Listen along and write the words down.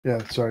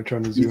Yeah, sorry,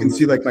 trying to zoom. You can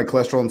see like my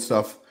cholesterol and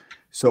stuff.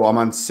 So I'm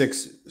on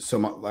 6.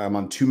 So I'm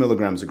on 2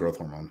 milligrams of growth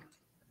hormone.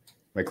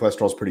 My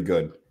cholesterol is pretty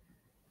good.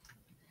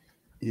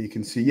 You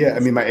can see, yeah. I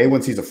mean, my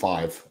A1C is a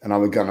 5, and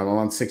I'm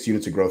on 6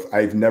 units of growth.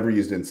 I've never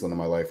used insulin in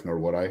my life, nor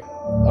would I.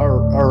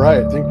 All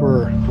right, I think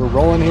we're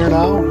rolling here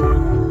now.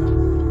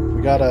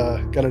 We got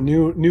a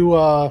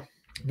new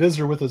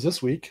visitor with us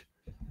this week.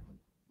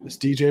 Miss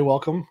DJ,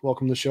 welcome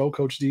to the show,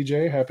 Coach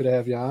DJ. Happy to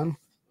have you on.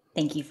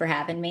 Thank you for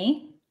having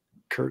me.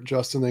 Coach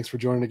Justin, thanks for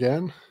joining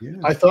again. Yeah.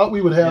 I thought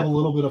we would have a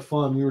little bit of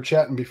fun. We were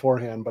chatting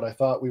beforehand, but I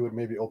thought we would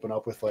maybe open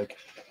up with like,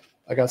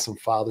 I got some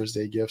Father's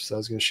Day gifts I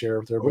was going to share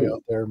with everybody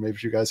out there. Maybe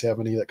if you guys have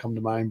any that come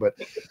to mind, but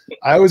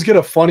I always get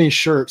a funny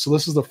shirt. So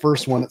this is the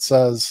first one. It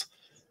says,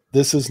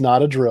 "This is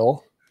not a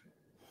drill."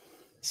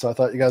 So I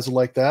thought you guys would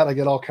like that. I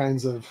get all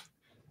kinds of,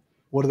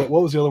 what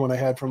was the other one I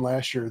had from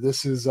last year?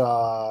 This is,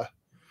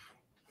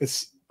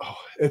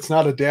 it's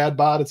not a dad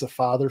bod. It's a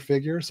father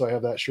figure. So I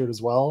have that shirt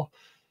as well.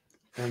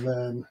 And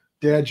then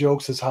dad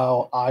jokes is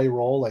how I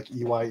roll, like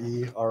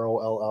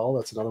EYEROLL.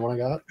 That's another one I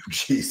got.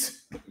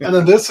 Jeez. And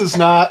then this is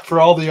not, for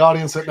all the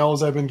audience that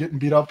knows I've been getting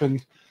beat up in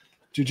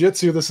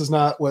jiu-jitsu, this is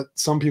not what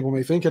some people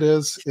may think it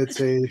is.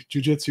 It's a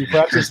jiu-jitsu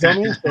practice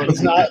dummy. So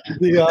it's not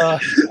the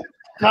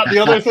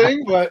other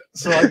thing, but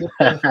so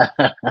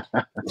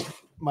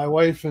my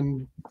wife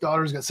and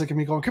daughters got sick of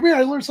me going, "Come here,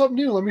 I learned something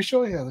new. Let me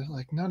show you." They're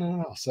like,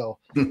 no.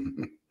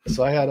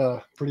 So I had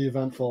a pretty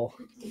eventful,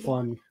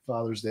 fun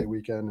Father's Day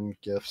weekend and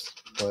gifts.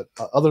 But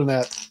other than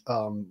that,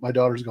 my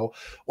daughters go,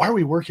 "Why are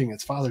we working?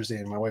 It's Father's Day."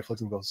 And my wife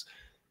looks and goes,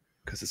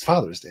 "Because it's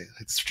Father's Day.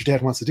 It's what your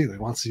dad wants to do. He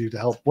wants you to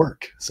help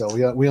work." So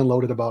we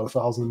unloaded about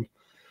 1,000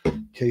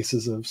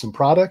 cases of some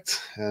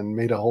product and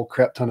made a whole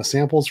crap ton of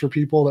samples for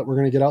people that we're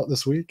going to get out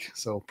this week.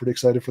 So pretty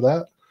excited for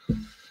that.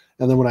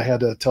 And then when I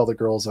had to tell the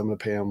girls I'm going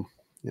to pay them,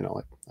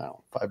 like, I don't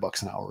know,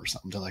 $5 an hour or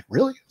something, they're like,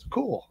 "Really?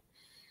 Cool."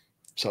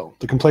 So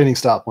the complaining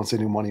stopped once they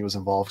knew money was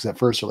involved. Because at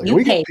first they're like, "Are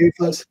we getting paid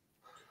for this?"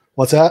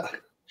 What's that?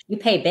 You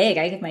pay big.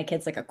 I give my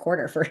kids like a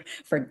quarter for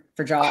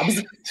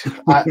jobs.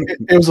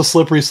 It was a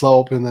slippery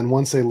slope. And then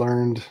once they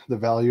learned the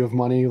value of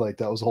money, like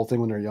that was the whole thing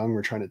when they're young,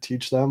 we're trying to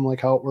teach them like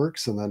how it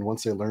works. And then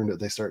once they learned it,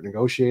 they start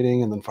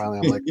negotiating. And then finally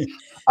I'm like,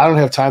 I don't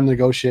have time to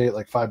negotiate,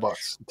 like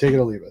 $5, take it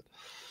or leave it.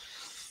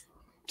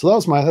 So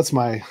that's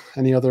my,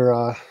 any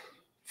other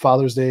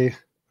Father's Day.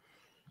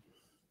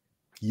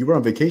 You were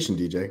on vacation,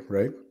 DJ,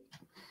 right?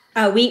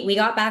 We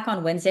got back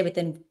on Wednesday, but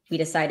then we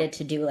decided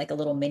to do like a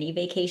little mini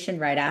vacation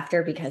right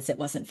after because it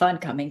wasn't fun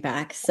coming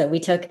back. So we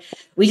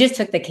just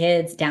took the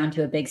kids down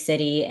to a big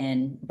city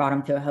and brought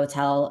them to a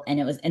hotel,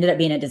 and ended up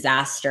being a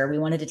disaster. We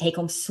wanted to take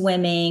them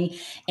swimming,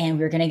 and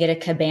we were going to get a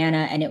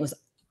cabana, and it was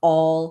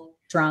all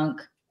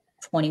drunk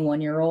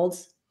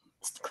 21-year-olds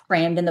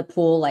crammed in the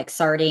pool like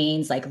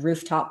sardines, like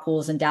rooftop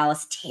pools in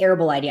Dallas.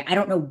 Terrible idea. I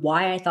don't know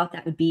why I thought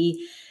that would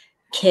be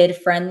kid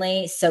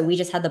friendly. So we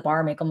just had the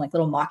bar make them like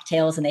little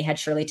mocktails, and they had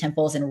Shirley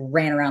Temples and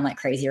ran around like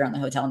crazy around the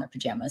hotel in their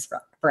pajamas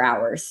for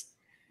hours.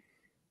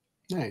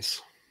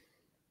 Nice.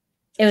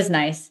 It was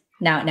nice.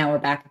 Now we're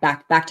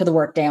back to the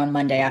work day on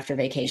Monday after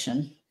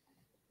vacation.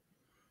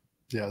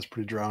 Yeah, it's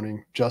pretty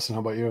drowning. Justin, how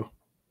about you?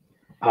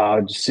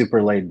 Just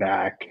super laid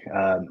back.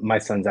 My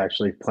son's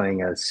actually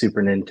playing a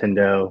Super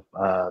Nintendo.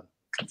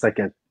 It's like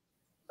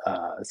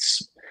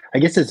I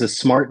guess it's a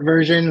smart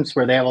version. It's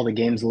where they have all the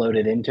games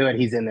loaded into it.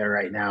 He's in there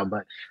right now,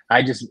 but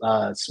I just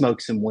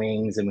smoked some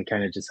wings and we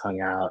kind of just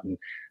hung out and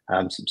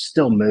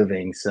still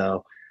moving.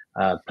 So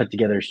put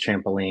together his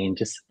trampoline,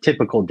 just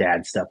typical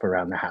dad stuff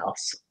around the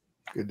house.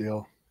 Good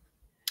deal.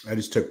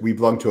 We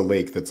belong to a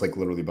lake that's like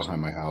literally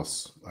behind my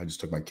house. I just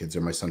took my kids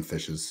there. My son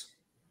fishes.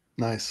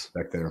 Nice.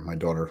 Back there. My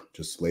daughter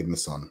just laid in the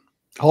sun.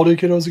 How old are your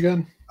kiddos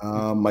again?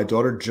 My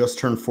daughter just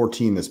turned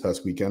 14 this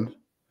past weekend.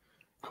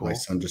 Cool. My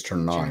son just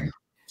turned 9.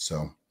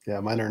 So yeah,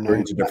 mine are 9. We're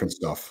into different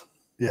stuff.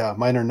 Yeah,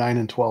 mine are 9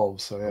 and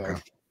 12. So yeah,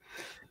 okay.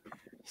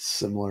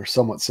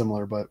 Somewhat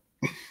similar, but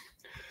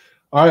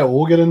all right, well,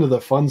 we'll get into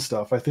the fun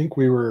stuff. I think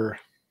we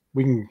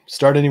can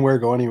start anywhere,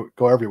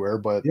 go everywhere,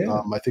 but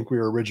yeah. I think we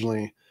were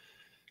originally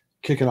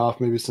kicking off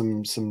maybe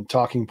some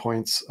talking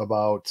points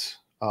about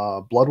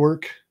blood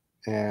work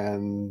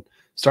and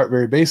start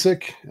very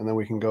basic, and then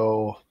we can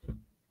go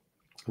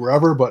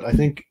wherever. But I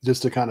think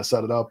just to kind of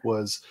set it up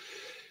was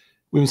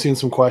we've been seeing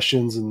some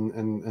questions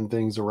and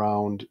things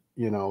around,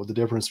 the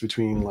difference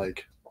between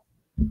like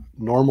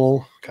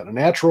normal, kind of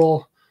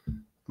natural.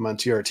 I'm on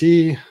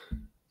TRT.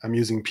 I'm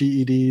using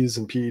PEDs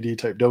and PED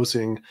type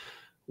dosing.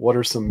 What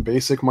are some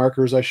basic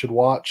markers I should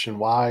watch and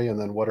why? And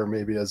then what are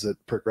maybe as it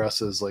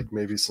progresses, like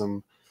maybe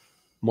some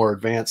more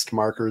advanced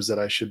markers that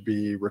I should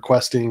be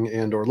requesting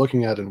and or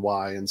looking at and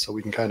why. And so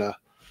we can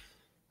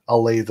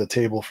I'll lay the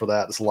table for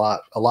that. It's a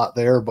lot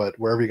there, but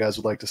wherever you guys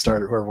would like to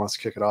start or whoever wants to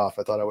kick it off,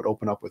 I thought I would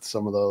open up with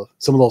some of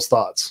those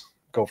thoughts.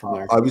 Go from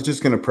there. I was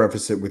just going to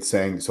preface it with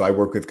saying, so I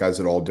work with guys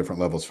at all different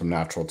levels from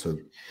natural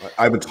to,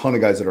 I have a ton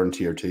of guys that are in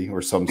TRT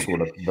or some sort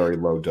of very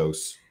low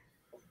dose,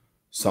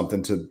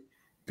 something to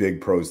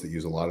big pros that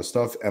use a lot of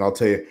stuff. And I'll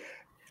tell you,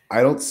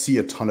 I don't see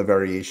a ton of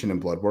variation in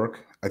blood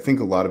work. I think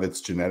a lot of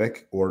it's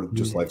genetic or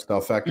just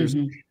lifestyle factors.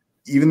 Mm-hmm.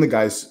 Even the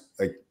guys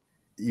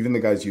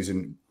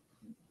using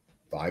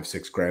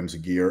 5-6 grams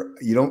of gear,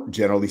 you don't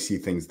generally see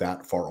things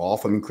that far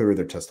off. I mean, clearly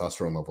their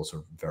testosterone levels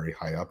are very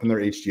high up and their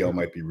HDL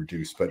might be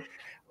reduced, but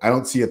I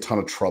don't see a ton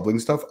of troubling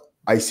stuff.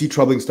 I see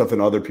troubling stuff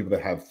in other people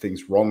that have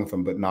things wrong with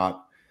them, but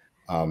not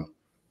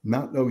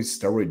always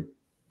steroid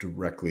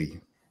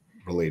directly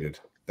related.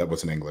 That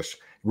wasn't English.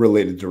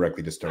 Related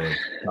directly to steroid.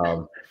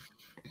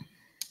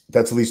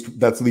 That's at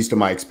least in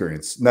my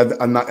experience.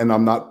 I'm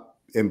not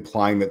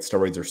implying that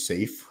steroids are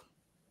safe.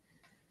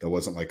 That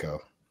wasn't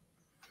it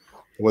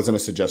wasn't a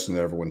suggestion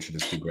that everyone should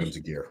just do grams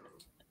of gear.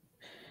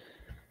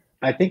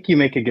 I think you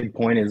make a good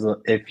point. Is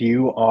if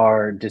you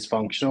are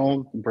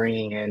dysfunctional,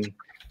 bringing in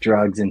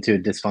drugs into a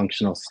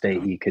dysfunctional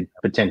state, you could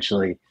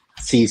potentially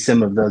see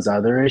some of those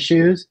other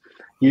issues.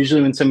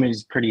 Usually when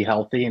somebody's pretty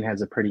healthy and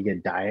has a pretty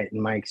good diet,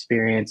 in my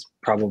experience,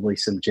 probably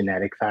some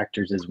genetic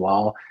factors as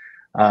well,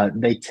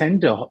 they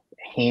tend to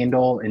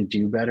handle and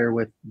do better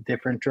with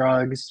different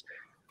drugs.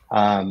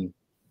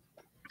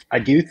 I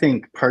do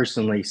think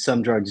personally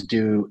some drugs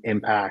do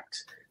impact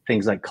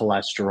things like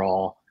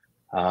cholesterol,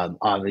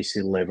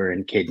 obviously liver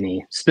and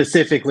kidney,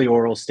 specifically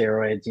oral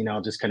steroids.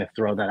 I'll just kind of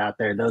throw that out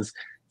there. Those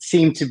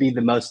seem to be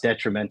the most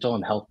detrimental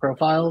in health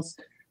profiles.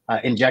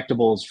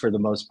 Injectables, for the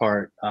most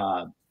part,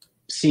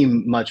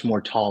 seem much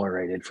more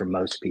tolerated for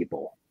most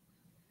people.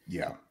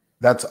 Yeah,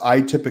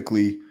 I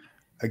typically,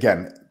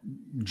 again,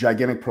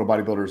 gigantic pro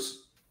bodybuilders,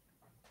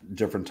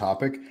 different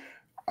topic.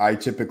 I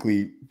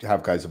typically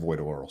have guys avoid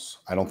orals.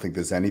 I don't think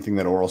there's anything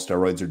that oral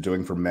steroids are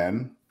doing for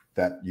men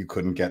that you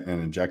couldn't get in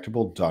an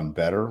injectable done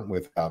better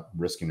without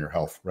risking your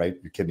health, right?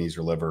 Your kidneys,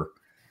 your liver,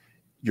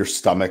 your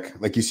stomach.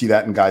 Like you see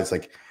that in guys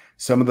like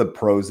some of the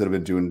pros that have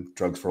been doing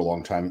drugs for a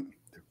long time,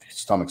 their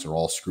stomachs are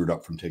all screwed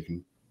up from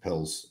taking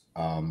pills.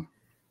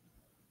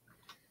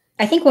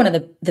 I think one of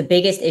the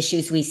biggest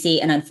issues we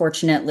see, and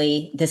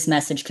unfortunately, this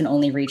message can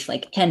only reach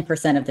like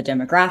 10% of the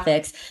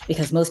demographics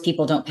because most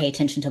people don't pay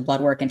attention to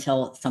blood work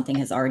until something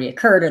has already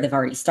occurred or they've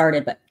already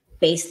started. But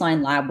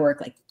baseline lab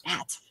work, like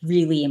that's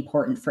really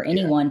important for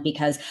anyone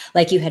because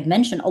like you had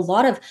mentioned, a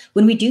lot of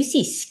when we do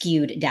see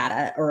skewed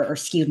data or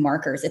skewed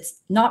markers,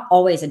 it's not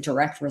always a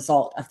direct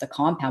result of the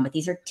compound, but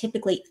these are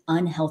typically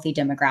unhealthy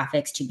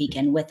demographics to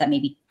begin with that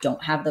maybe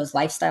don't have those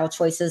lifestyle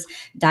choices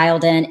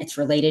dialed in. It's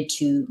related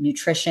to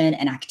nutrition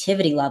and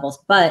activity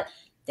levels, but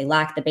they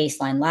lack the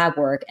baseline lab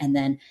work. And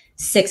then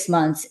 6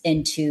 months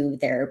into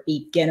their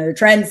beginner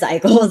trend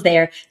cycles,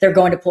 they're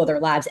going to pull their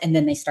labs, and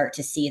then they start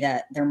to see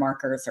that their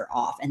markers are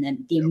off. And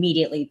then they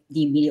immediately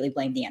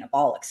blame the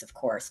anabolics, of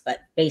course. But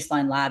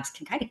baseline labs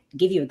can kind of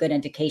give you a good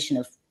indication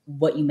of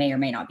what you may or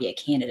may not be a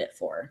candidate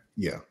for.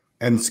 Yeah.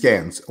 And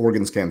scans,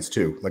 organ scans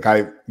too. Like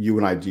you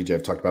and I, DJ,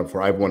 have talked about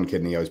before. I have one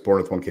kidney. I was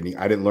born with one kidney.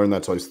 I didn't learn that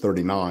until I was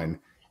 39.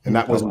 And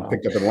that wasn't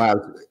picked up in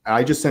labs.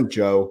 I just sent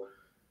Joe.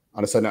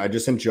 On a sudden, I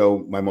just sent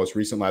Joe my most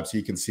recent lab so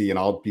you can see, and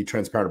I'll be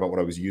transparent about what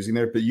I was using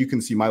there. But you can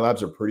see my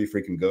labs are pretty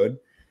freaking good,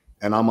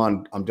 and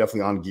I'm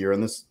definitely on gear in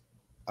this.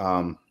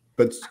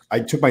 But I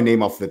took my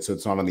name off of it, so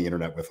it's not on the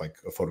internet with like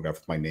a photograph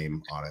with my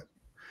name on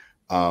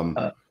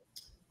it.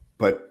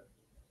 But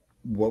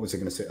what was I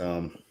going to say?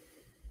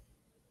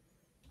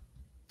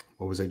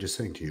 What was I just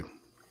saying to you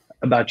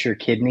about your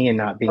kidney and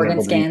not being organ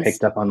able scans. to be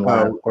picked up on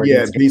lab?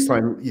 Yeah,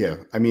 baseline. Yeah,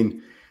 I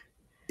mean,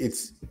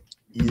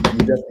 you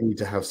definitely need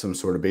to have some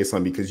sort of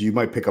baseline because you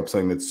might pick up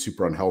something that's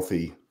super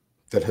unhealthy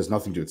that has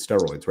nothing to do with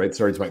steroids, right?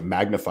 Steroids might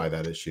magnify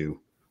that issue.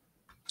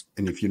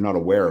 And if you're not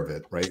aware of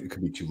it, right, it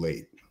could be too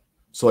late.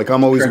 So like,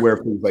 I'm always aware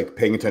of things like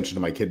paying attention to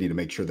my kidney to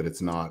make sure that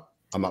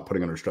I'm not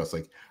putting under stress.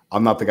 Like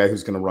I'm not the guy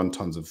who's going to run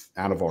tons of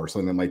Anavar or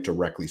something that might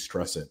directly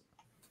stress it.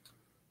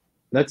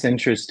 That's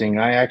interesting.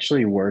 I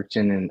actually worked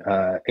in an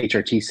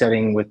HRT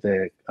setting with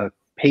a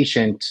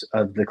patient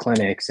of the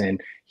clinics, and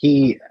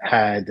he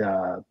had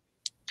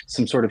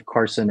some sort of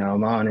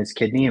carcinoma on his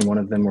kidney, and one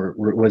of them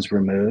was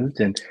removed,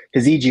 and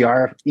his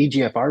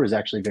EGFR was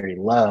actually very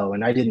low,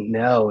 and I didn't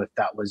know if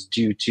that was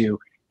due to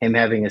him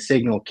having a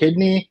signal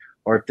kidney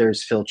or if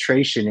there's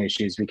filtration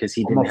issues because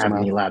he didn't have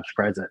any labs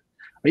present.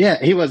 But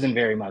yeah, he wasn't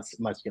very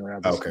muscular.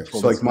 Okay, so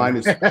like mine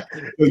is.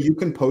 So you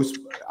can post.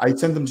 I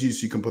send them to you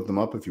so you can put them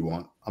up if you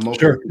want. I'm okay.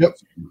 Sure. Yep.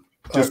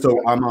 Just so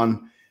I'm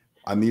on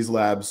these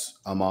labs.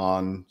 I'm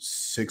on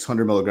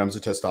 600 milligrams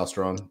of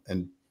testosterone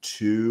and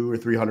 200 or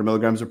 300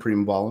 milligrams of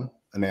primobolan,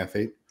 an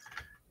F8.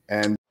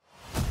 And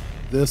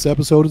this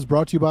episode is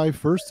brought to you by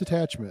First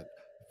Detachment.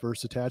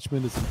 First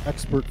Detachment is an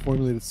expert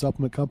formulated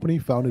supplement company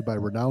founded by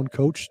renowned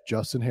coach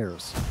Justin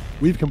Harris.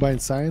 We've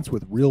combined science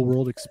with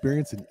real-world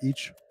experience in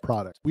each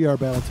product. We are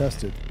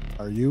battle-tested.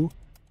 Are you?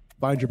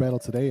 Find your battle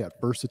today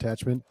at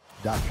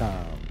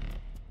firstdetachment.com.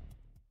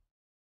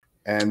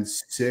 And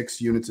 6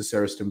 units of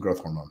serostim growth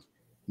hormone.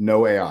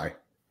 No AI. I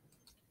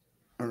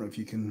don't know if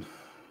you can...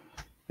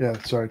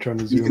 Yeah, sorry, trying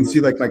to zoom. You can see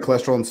like my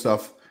cholesterol and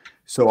stuff.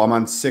 So I'm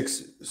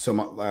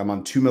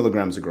on 2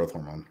 milligrams of growth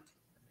hormone.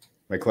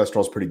 My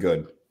cholesterol is pretty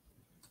good.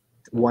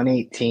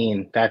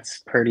 118. That's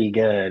pretty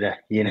good.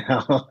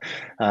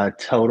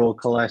 Total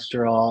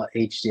cholesterol,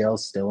 HDL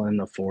still in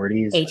the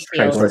 40s.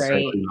 HDL is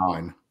great.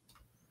 9.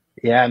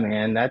 Yeah,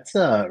 man, that's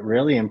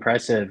really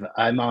impressive.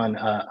 I'm on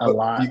a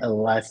lot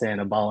less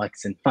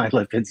anabolics, and my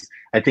lipids,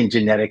 I think,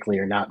 genetically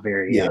are not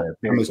very very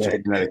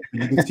good. Genetic.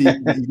 You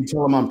can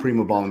tell I'm on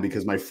Primobalin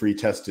because my free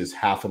test is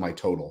half of my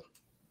total.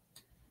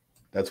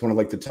 That's one of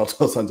the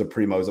telltale signs of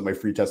Primo is that my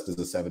free test is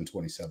a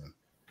 727.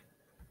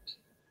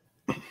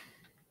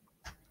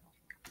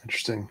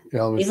 Interesting.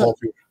 Yeah, let me pull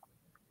through.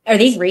 Are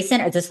these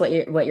recent, or is this what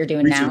you're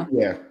doing now?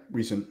 Yeah,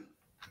 recent.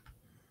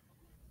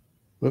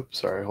 Oops,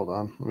 sorry, hold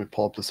on. Let me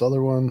pull up this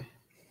other one.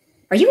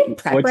 Are you in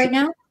prep right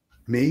now?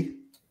 Me?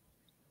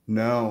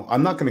 No,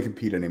 I'm not going to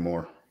compete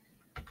anymore.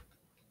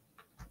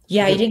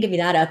 Yeah, you didn't give me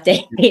that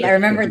update. I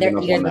remember you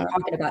guys were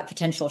talking about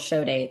potential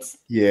show dates.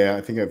 Yeah,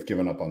 I think I've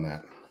given up on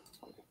that.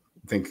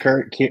 I think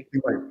Kurt,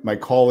 my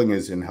calling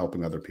is in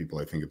helping other people,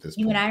 I think, at this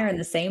point. You and I are in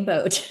the same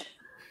boat.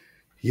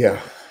 Yeah.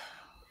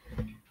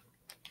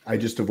 I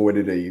just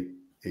avoided a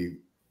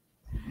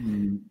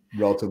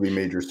relatively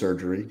major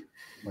surgery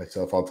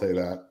myself. I'll tell you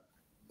that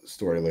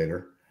story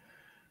later.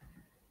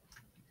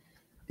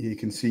 You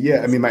can see,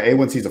 yeah, I mean, my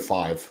A1C is a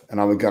 5, and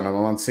I'm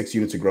on 6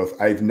 units of growth.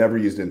 I've never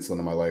used insulin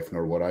in my life,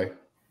 nor would I.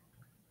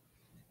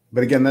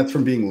 But again, that's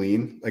from being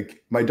lean.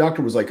 My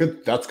doctor was like,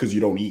 that's because you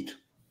don't eat.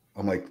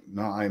 I'm like,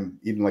 no, I'm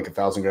eating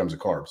 1,000 grams of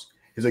carbs.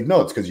 He's like,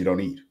 no, it's because you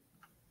don't eat.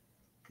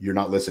 You're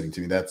not listening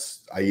to me.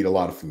 I eat a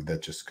lot of food.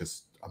 That's just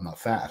because I'm not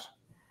fat.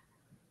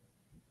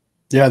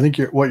 Yeah, I think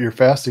your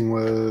fasting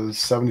was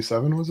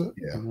 77, was it?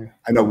 Yeah.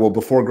 I know. Well,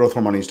 before growth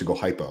hormone, I used to go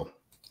hypo.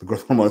 The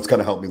growth hormone has kind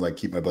of helped me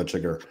keep my blood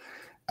sugar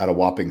at a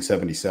whopping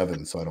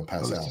 77 so I don't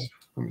pass out.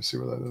 Let me see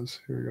what that is.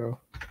 Here we go.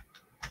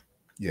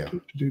 Yeah.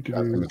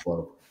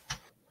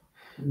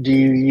 Do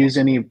you use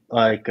any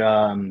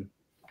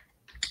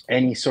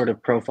any sort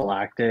of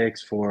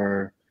prophylactics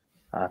for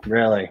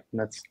really?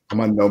 I'm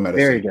on no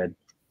medicine. Very good.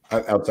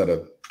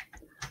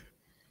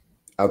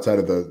 Outside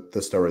of the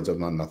steroids,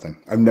 I'm on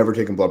nothing. I've never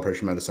taken blood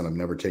pressure medicine. I've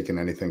never taken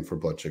anything for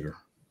blood sugar.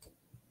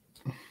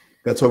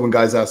 That's why when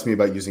guys ask me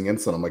about using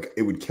insulin, I'm like,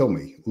 it would kill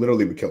me.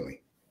 Literally would kill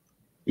me.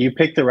 You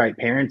picked the right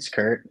parents,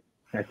 Kurt.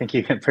 I think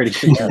you get pretty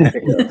good job.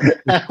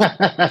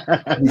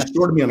 You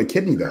shorted me on a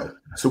kidney, though.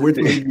 So where's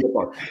the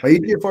AGFR? My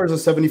AGFR is a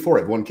 74.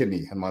 I have 1 kidney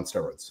and I'm on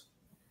steroids.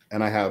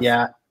 And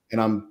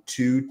and I'm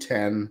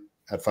 210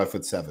 at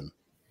 5'7".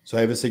 So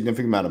I have a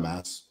significant amount of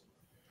mass.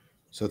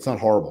 So it's not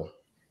horrible.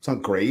 It's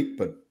not great,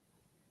 but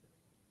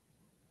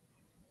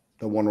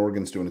the one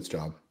organ's doing its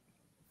job.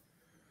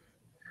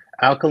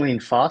 Alkaline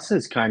phos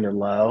is kind of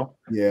low.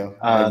 Yeah,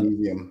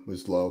 magnesium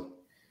was low.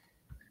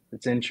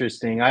 It's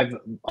interesting. I've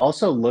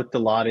also looked a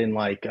lot in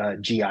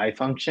GI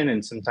function,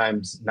 and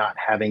sometimes not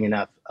having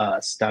enough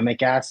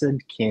stomach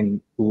acid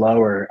can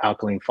lower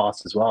alkaline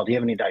phos as well. Do you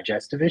have any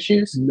digestive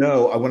issues?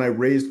 No, when I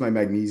raised my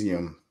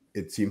magnesium,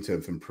 it seemed to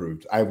have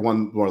improved. I have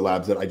one more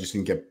labs that I just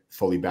didn't get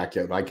fully back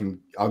yet. We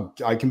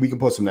can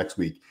post them next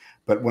week.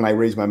 But when I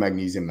raised my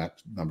magnesium,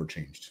 that number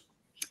changed.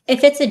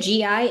 If it's a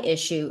GI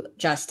issue,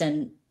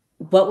 Justin,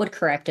 what would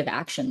corrective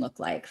action look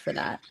like for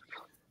that?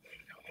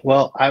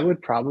 Well, I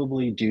would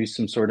probably do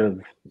some sort of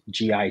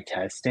GI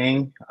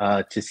testing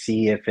to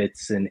see if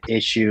it's an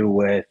issue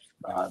with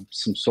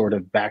some sort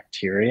of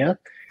bacteria.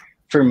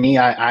 For me,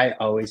 I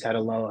always had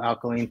a low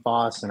alkaline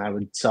phos, and I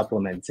would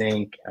supplement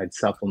zinc. I'd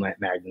supplement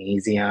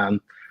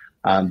magnesium,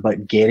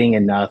 but getting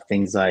enough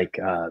things like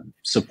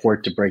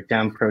support to break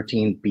down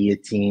protein,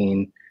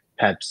 biotin,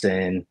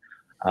 pepsin,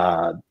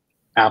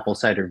 apple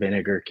cider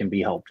vinegar can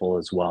be helpful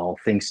as well.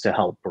 Things to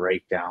help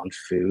break down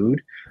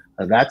food.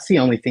 That's the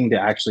only thing to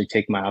actually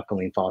take my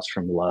alkaline phos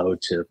from low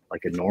to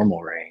a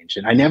normal range.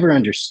 And I never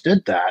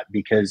understood that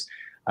because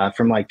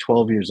from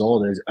 12 years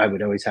old, I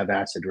would always have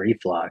acid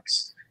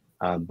reflux.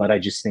 But I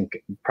just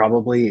think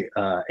probably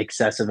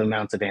excessive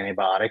amounts of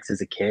antibiotics as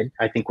a kid.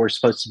 I think we're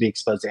supposed to be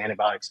exposed to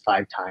antibiotics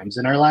 5 times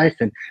in our life.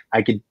 And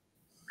I could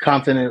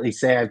confidently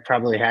say I've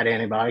probably had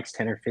antibiotics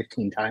 10 or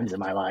 15 times in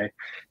my life.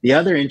 The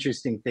other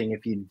interesting thing,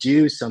 if you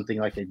do something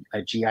like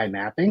a GI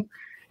mapping,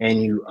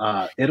 and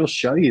it'll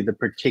show you the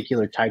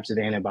particular types of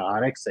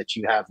antibiotics that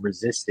you have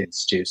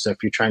resistance to. So if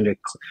you're trying to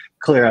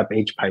clear up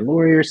H.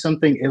 pylori or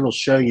something, it'll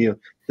show you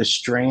the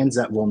strands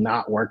that will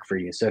not work for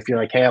you. So if you're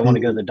like, hey, I want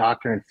to go to the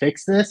doctor and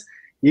fix this,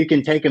 you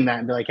can take them that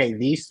and be like, hey,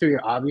 these 3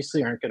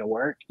 obviously aren't going to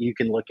work. You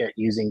can look at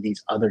using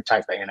these other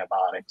type of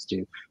antibiotics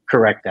to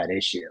correct that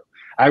issue.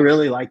 I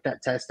really like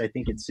that test. I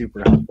think it's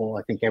super helpful.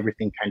 I think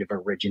everything kind of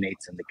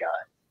originates in the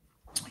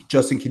gut.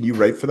 Justin, can you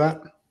write for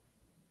that?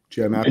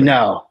 GI mapping?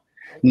 No,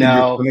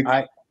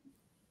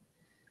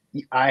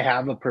 I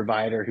have a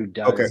provider who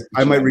does. Okay,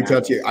 I might reach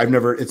out to you.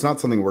 It's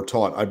not something we're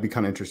taught. I'd be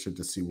kind of interested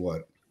to see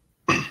what.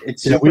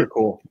 It's super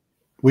cool.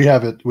 We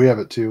have it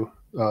too.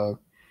 Oh,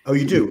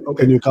 you do?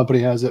 Okay. A new company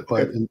has it,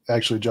 but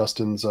actually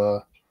Justin's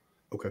got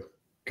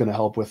going to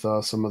help with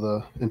some of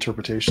the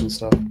interpretation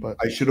stuff. But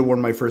I should have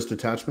worn my first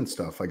detachment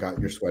stuff. I got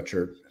your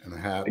sweatshirt and a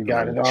hat. I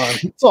got it on.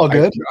 It's all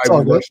good. I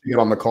rushed to get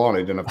on the call and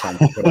I didn't have time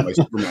to put on my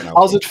Superman outfit.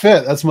 How's it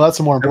fit? That's more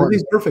important.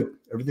 Everything's perfect.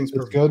 Everything's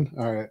perfect. Good.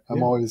 All right.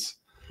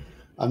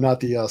 I'm not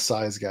the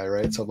size guy,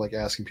 right? So I'm like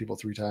asking people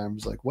 3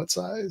 times, like, what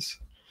size?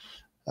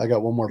 I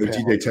got one more. Coach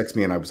DJ texted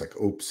me and I was like,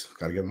 oops,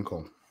 got to give him a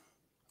call.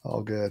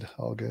 All good.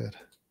 All good.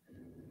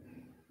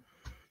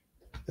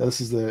 Yeah,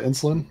 this is the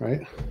insulin,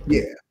 right?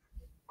 Yeah.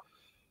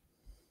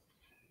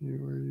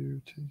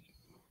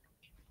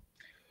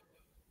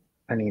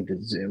 I need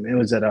to zoom. It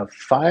was at a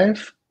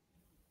 5?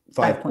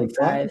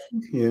 5.5.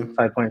 Yeah.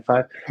 5.5.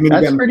 I mean,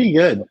 that's again, pretty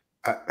good.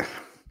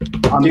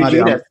 I'm Dude, not, you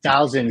eat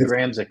 1,000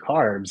 grams of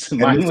carbs.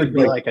 Mine would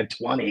be like a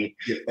 20.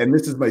 And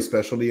this is my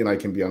specialty, and I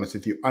can be honest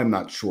with you, I'm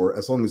not sure,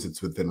 as long as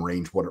it's within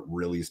range, what it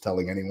really is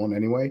telling anyone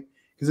anyway,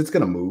 because it's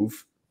going to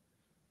move.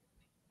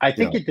 I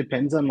think it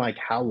depends on like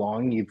how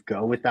long you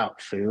go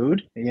without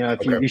food. You know,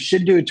 if you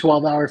should do a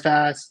 12-hour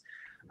fast.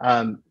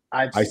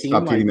 I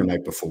stopped eating the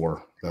night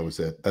before. That was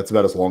it. That's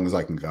about as long as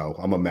I can go.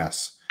 I'm a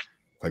mess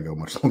if I go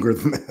much longer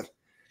than that.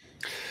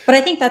 But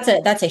I think that's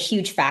a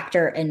huge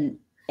factor in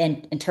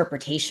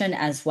interpretation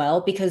as well,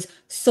 because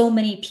so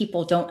many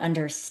people don't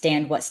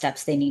understand what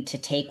steps they need to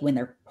take when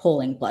they're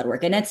pulling blood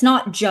work. And it's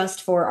not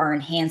just for our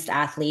enhanced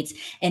athletes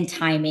and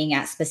timing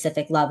at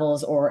specific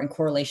levels or in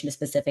correlation to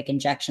specific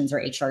injections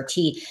or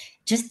HRT,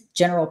 just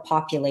general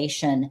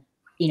population.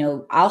 You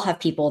know, I'll have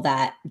people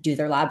that do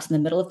their labs in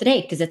the middle of the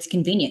day because it's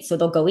convenient. So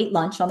they'll go eat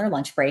lunch on their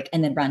lunch break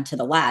and then run to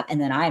the lab.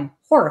 And then I'm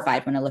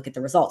horrified when I look at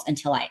the results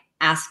until I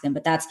ask them.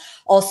 But that's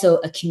also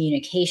a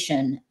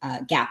communication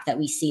gap that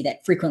we see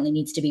that frequently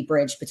needs to be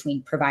bridged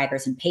between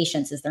providers and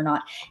patients, is they're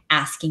not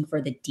asking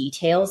for the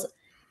details.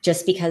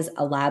 Just because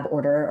a lab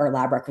order or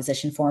lab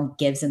requisition form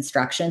gives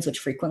instructions, which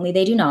frequently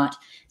they do not,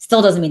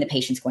 still doesn't mean the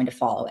patient's going to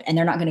follow it. And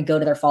they're not going to go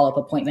to their follow-up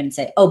appointment and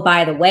say, oh,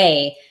 by the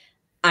way,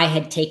 I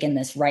had taken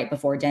this right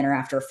before dinner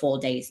after a full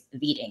day's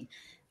of eating.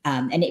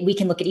 We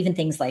can look at even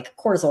things like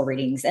cortisol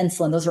readings,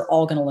 insulin. Those are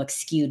all going to look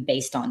skewed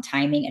based on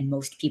timing. And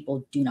most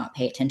people do not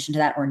pay attention to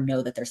that or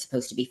know that they're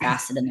supposed to be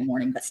fasted in the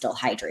morning, but still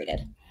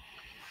hydrated.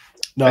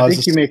 No, I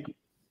think you make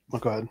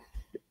go ahead.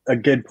 A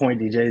good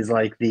point, DJ, is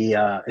like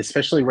the,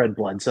 especially red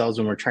blood cells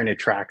when we're trying to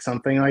track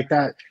something like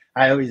that.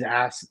 I always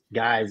ask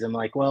guys, I'm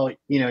like, well,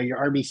 you know, your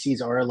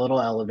RBCs are a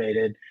little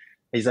elevated.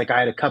 He's like, I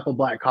had a cup of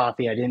black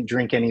coffee. I didn't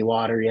drink any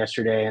water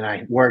yesterday and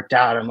I worked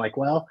out. I'm like,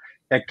 well,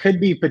 that could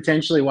be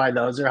potentially why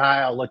those are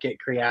high. I'll look at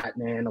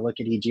creatinine, I'll look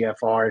at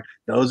EGFR.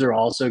 Those are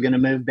also going to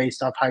move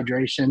based off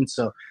hydration.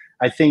 So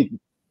I think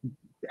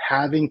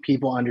having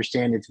people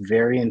understand it's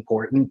very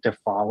important to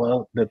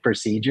follow the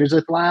procedures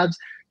with labs,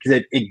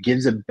 because it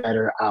gives a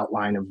better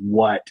outline of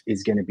what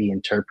is going to be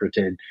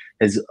interpreted.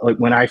 As like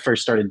when I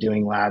first started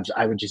doing labs,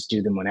 I would just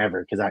do them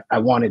whenever because I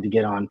wanted to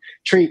get on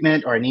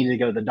treatment or I needed to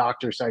go to the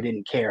doctor, so I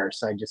didn't care.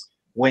 So I just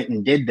went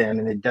and did them,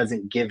 and it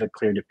doesn't give a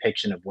clear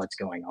depiction of what's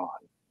going on.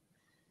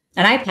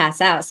 And I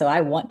pass out, so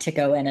I want to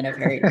go in a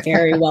very,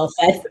 very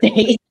well-fed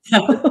state.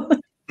 So.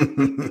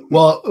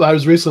 Well, I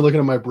was recently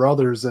looking at my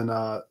brother's, and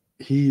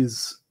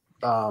he's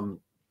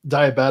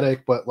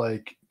diabetic, but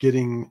like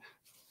getting,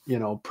 you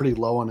know, pretty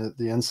low on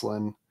the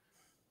insulin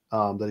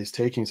that he's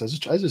taking. So I was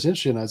just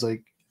interested, and I was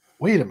like,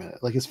 wait a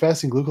minute, like his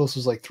fasting glucose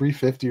was like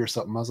 350 or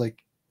something. I was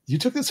like, you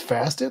took this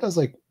fasted? I was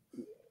like,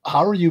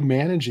 how are you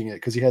managing it?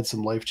 Because he had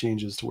some life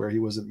changes to where he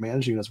wasn't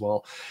managing it as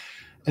well.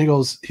 And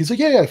he's like,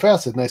 yeah, I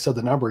fasted. And I said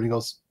the number, and he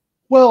goes,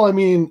 well, I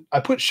mean, I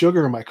put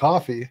sugar in my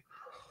coffee.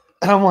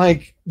 And I'm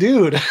like,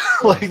 dude,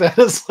 like that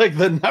is like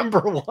the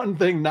number one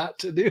thing not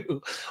to do.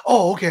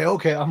 Oh,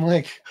 okay. I'm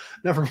like,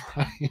 never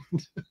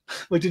mind.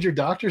 Like, did your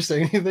doctor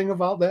say anything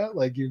about that?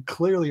 Like, you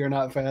clearly are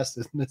not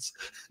fasted in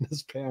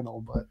this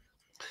panel, but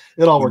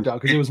it all worked out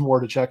because it was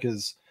more to check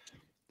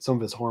some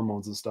of his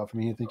hormones and stuff. I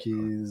mean, I think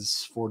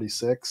he's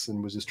 46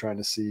 and was just trying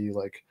to see,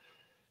 like,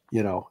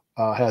 you know,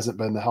 hasn't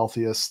been the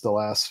healthiest the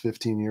last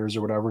 15 years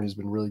or whatever. And he's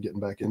been really getting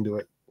back into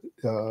it,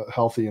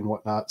 healthy and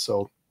whatnot.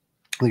 So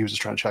I think he was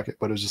just trying to check it,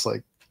 but it was just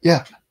like,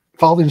 yeah,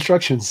 follow the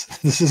instructions.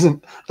 This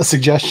isn't a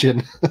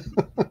suggestion.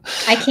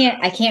 I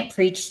can't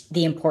preach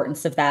the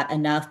importance of that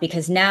enough,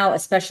 because now,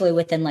 especially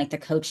within like the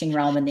coaching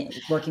realm and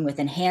working with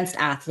enhanced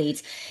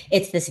athletes,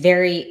 it's this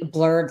very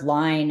blurred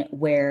line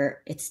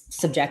where it's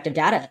subjective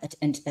data.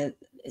 And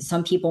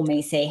some people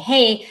may say,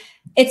 hey,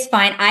 it's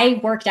fine. I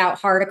worked out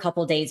hard a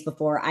couple days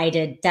before I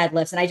did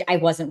deadlifts and I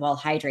wasn't well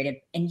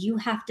hydrated. And you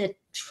have to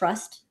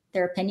trust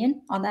their opinion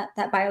on that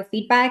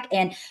biofeedback.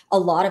 And a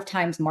lot of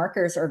times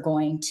markers are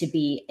going to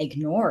be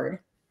ignored,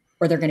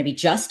 or they're going to be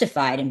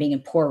justified in being in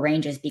poor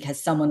ranges because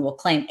someone will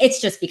claim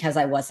it's just because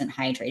I wasn't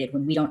hydrated,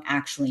 when we don't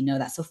actually know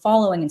that. So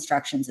following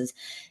instructions is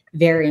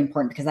very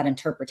important, because that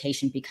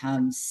interpretation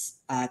becomes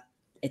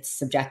it's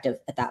subjective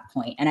at that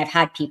point. And I've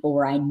had people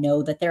where I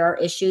know that there are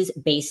issues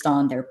based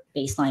on their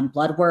baseline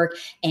blood work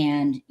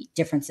and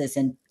differences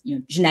in, you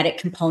know, genetic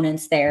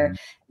components, their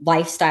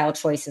lifestyle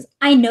choices.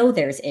 I know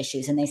there's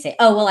issues, and they say,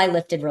 oh, well, I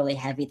lifted really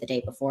heavy the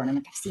day before. And I'm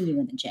like, I've seen you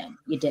in the gym.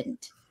 You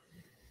didn't.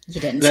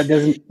 You didn't. That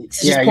doesn't.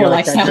 It's just poor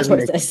lifestyle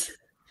choices.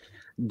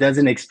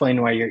 Doesn't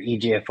explain why your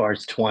EGFR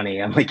is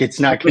 20. I'm like, it's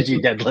not because you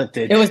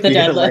deadlifted. It was the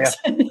deadlift.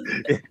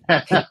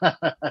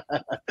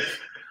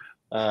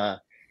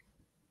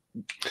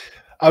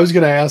 I was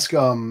going to ask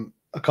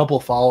a couple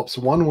of follow-ups.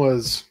 One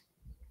was,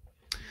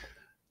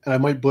 and I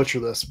might butcher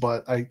this,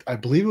 but I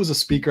believe it was a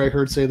speaker I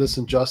heard say this,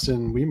 and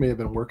Justin, we may have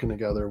been working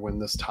together when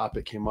this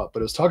topic came up, but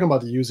it was talking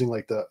about using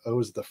like the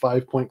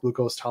 5-point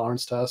glucose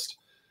tolerance test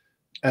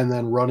and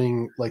then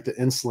running like the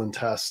insulin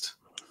test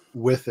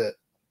with it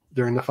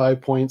during the 5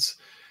 points.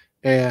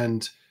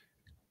 And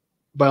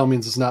by all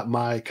means, it's not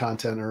my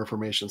content or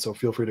information, so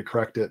feel free to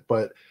correct it.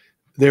 But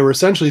they were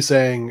essentially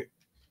saying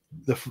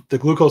the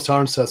glucose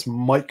tolerance test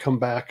might come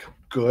back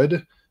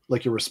good,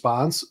 like your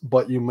response,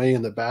 but you may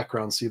in the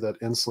background see that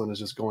insulin is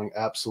just going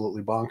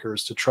absolutely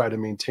bonkers to try to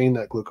maintain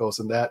that glucose.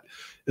 And that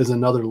is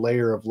another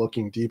layer of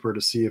looking deeper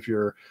to see if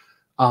you're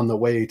on the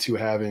way to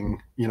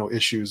having,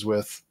 issues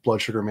with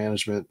blood sugar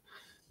management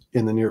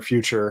in the near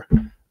future.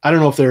 I don't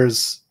know if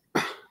there's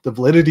the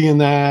validity in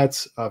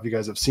that, if you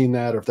guys have seen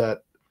that, or if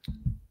that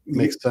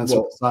makes sense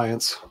with the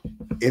science.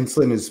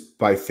 Insulin is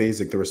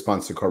biphasic. The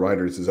response to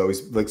carbohydrates is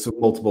always like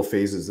multiple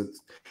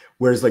phases.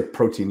 Whereas like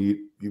protein,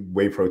 you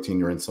whey protein,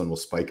 your insulin will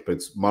spike, but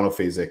it's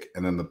monophasic,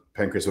 and then the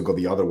pancreas will go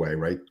the other way,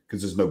 right?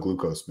 Because there's no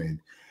glucose made.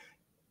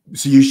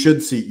 So you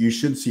should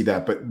see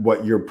that. But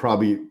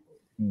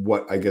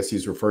what I guess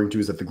he's referring to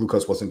is that the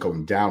glucose wasn't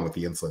going down with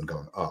the insulin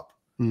going up.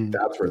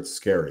 That's where it's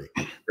scary,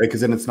 right?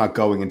 Because then it's not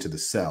going into the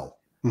cell.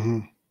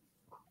 Mm-hmm.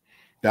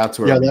 That's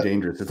where it'd be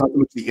dangerous. It's not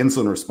the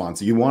insulin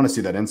response. You want to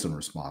see that insulin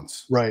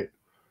response. Right.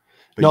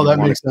 No, that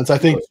makes sense. I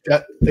think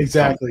that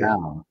exactly.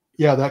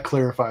 Yeah, that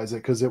clarifies it,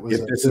 because it was.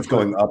 If this is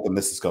going up and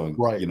this is going,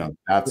 right.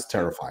 That's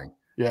terrifying.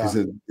 Yeah.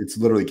 Because it's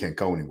literally can't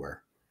go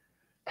anywhere.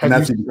 And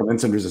that's if you become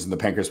insulin resistant, the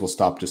pancreas will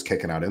stop just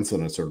kicking out insulin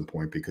at a certain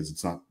point because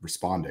it's not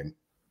responding.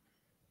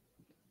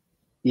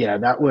 Yeah,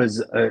 that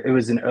was it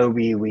was an OB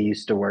we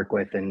used to work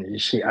with, and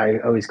I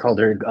always called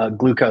her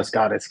glucose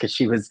goddess because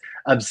she was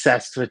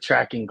obsessed with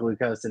tracking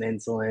glucose and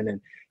insulin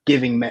and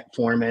giving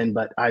metformin.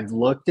 But I've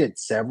looked at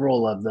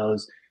several of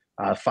those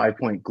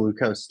 5-point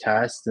glucose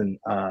tests and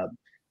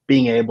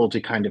being able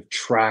to kind of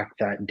track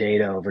that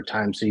data over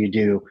time. So you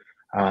do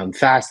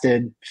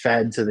fasted,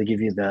 fed, so they give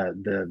you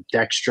the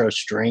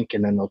dextrose drink,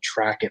 and then they'll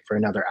track it for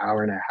another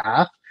hour and a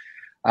half.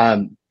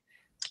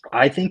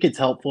 I think it's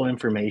helpful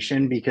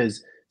information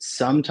because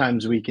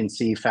sometimes we can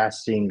see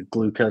fasting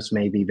glucose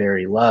may be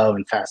very low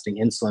and fasting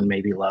insulin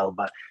may be low,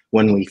 but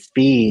when we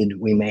feed,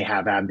 we may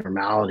have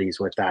abnormalities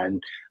with that.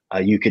 And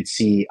you could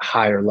see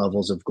higher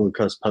levels of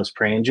glucose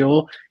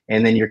postprandial,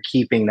 and then you're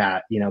keeping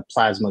that,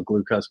 plasma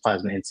glucose,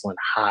 plasma insulin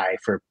high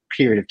for a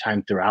period of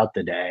time throughout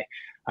the day.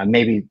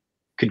 Maybe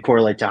could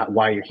correlate to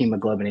why your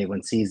hemoglobin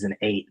A1C is an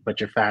 8, but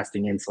your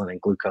fasting insulin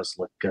and glucose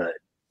look good.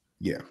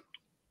 Yeah.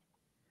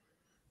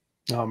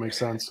 No, it makes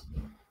sense.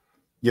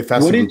 Yeah,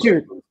 fasting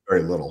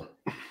very little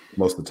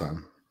most of the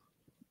time.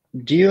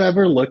 Do you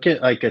ever look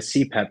at like a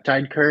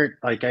C-peptide, Kurt?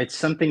 Like it's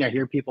something I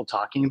hear people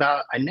talking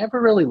about. I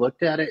never really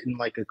looked at it in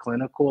like a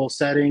clinical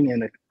setting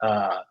and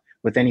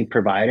with any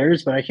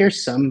providers, but I hear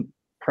some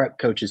prep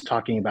coaches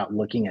talking about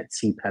looking at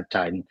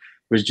C-peptide, and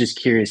was just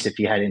curious if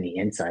you had any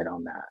insight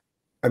on that.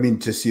 I mean,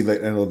 to see like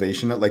an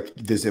elevation, like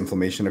this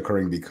inflammation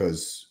occurring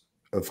because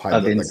of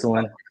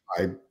insulin,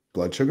 high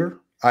blood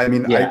sugar. I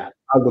mean, yeah.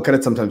 I look at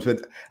it sometimes,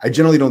 but I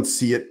generally don't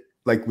see it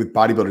like with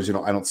bodybuilders.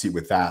 I don't see it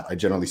with that. I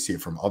generally see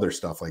it from other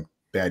stuff like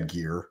bad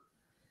gear,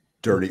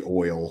 dirty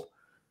oil,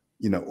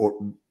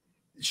 or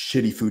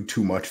shitty food,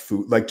 too much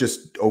food, like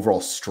just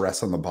overall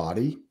stress on the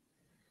body.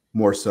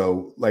 More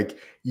so, like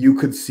you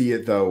could see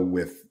it though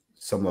with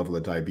some level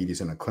of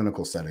diabetes in a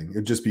clinical setting.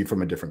 It'd just be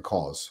from a different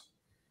cause.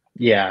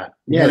 Yeah.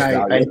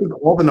 I think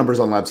all the numbers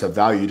on labs have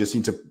value. You just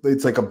need to,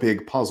 it's like a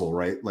big puzzle,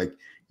 right? Like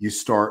you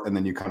start and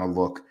then you kind of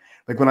look.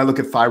 Like when I look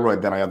at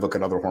thyroid, then I look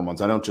at other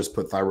hormones. I don't just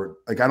put thyroid,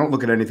 like I don't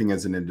look at anything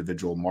as an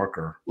individual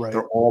marker. Right.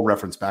 They're all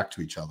referenced back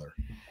to each other.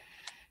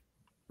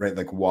 Right.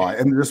 Like why?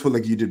 And just what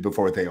like you did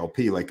before with ALP,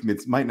 like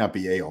it might not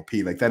be ALP.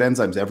 Like that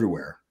enzyme's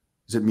everywhere.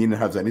 Does it mean it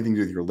has anything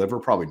to do with your liver?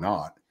 Probably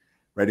not.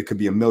 Right. It could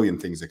be a million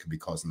things that could be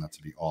causing that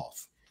to be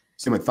off.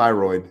 Same with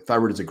thyroid.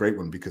 Thyroid is a great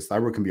one because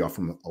thyroid can be off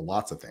from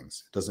lots of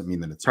things. It doesn't mean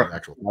that it's your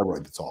actual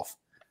thyroid that's off.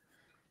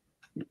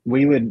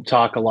 We would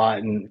talk a lot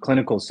in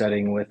clinical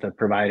setting with a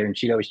provider, and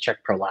she'd always check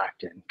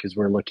prolactin because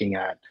we're looking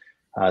at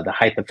the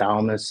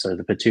hypothalamus or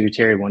the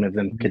pituitary. One of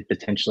them could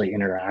potentially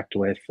interact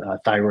with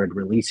thyroid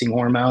releasing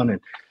hormone.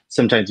 And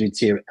sometimes we'd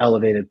see an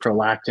elevated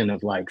prolactin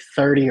of like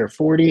 30 or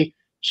 40.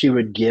 She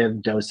would give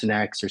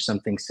Dosinex or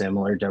something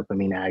similar,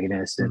 dopamine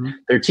agonist. And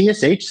their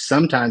TSH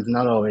sometimes,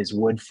 not always,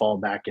 would fall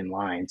back in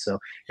line. So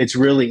it's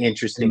really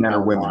interesting. Men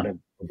or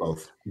women?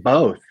 Both.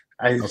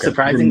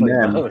 Surprisingly,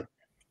 both.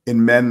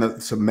 In men,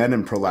 so men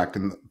in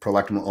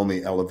prolactin will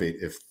only elevate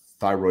if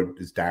thyroid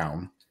is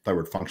down,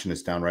 thyroid function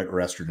is down, right? Or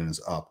estrogen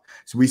is up.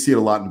 So we see it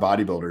a lot in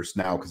bodybuilders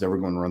now because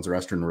everyone runs their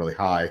estrogen really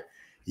high.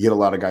 You get a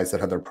lot of guys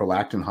that have their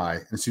prolactin high.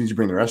 And as soon as you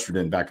bring their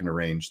estrogen back into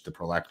range, the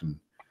prolactin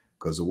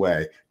goes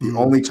away. The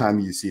only time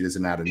you see it is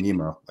an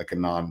adenoma, like a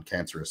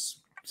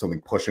non-cancerous,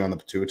 something pushing on the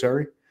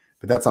pituitary,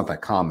 but that's not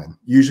that common.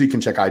 Usually you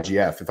can check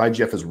IGF. If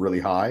IGF is really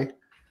high,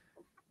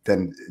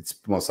 then it's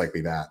most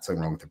likely that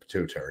something wrong with the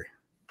pituitary.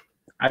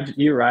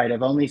 You're right.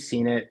 I've only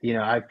seen it,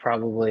 I've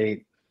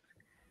probably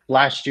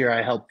last year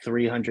I helped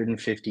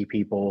 350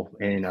 people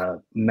in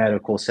a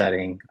medical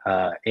setting,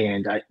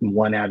 and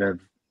one out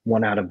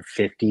of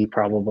 50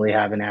 probably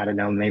have an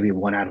adenoma, maybe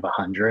 1 out of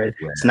 100.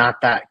 Yeah. It's not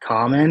that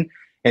common,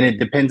 and it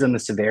depends on the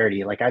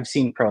severity. Like I've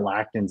seen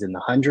prolactins in the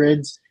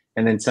hundreds,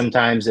 and then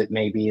sometimes it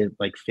may be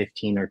like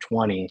 15 or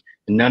 20.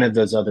 And none of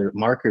those other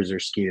markers are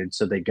skewed,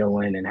 so they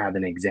go in and have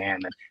an exam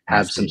and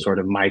have some sort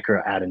of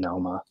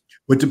microadenoma.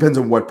 It depends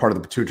on what part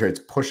of the pituitary it's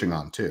pushing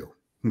on too.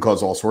 It can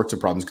cause all sorts of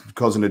problems. It can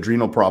cause an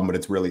adrenal problem, but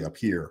it's really up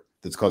here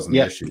that's causing the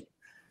issue.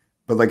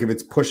 But like if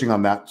it's pushing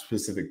on that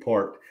specific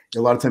part,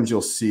 a lot of times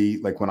you'll see,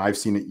 like when I've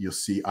seen it, you'll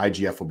see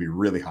IGF will be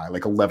really high,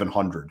 like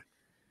 1100,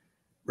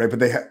 right? But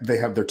they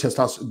have their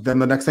testosterone. Then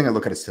the next thing I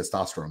look at is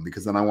testosterone,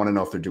 because then I want to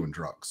know if they're doing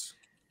drugs.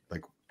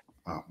 Like,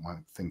 oh, my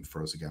thing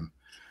froze again.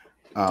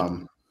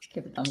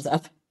 Give a thumbs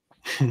up.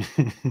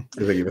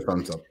 They give a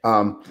thumbs up.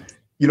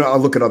 I'll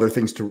look at other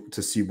things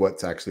to see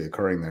what's actually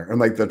occurring there. And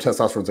like the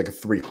testosterone's like a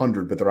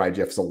 300, but their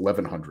IGF is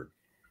 1100,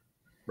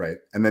 right?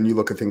 And then you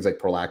look at things like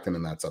prolactin,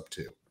 and that's up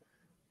too,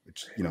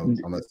 which,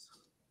 unless.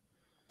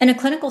 In a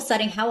clinical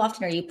setting, how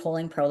often are you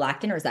pulling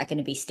prolactin, or is that going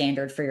to be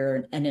standard for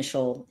your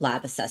initial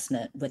lab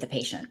assessment with a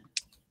patient?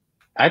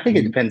 I think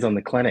it depends on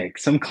the clinic.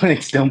 Some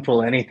clinics don't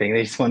pull anything.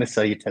 They just want to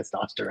sell you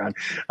testosterone.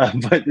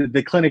 But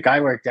the clinic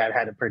I worked at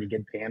had a pretty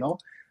good panel.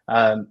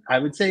 I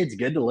would say it's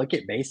good to look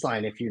at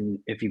baseline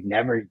if you've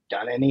never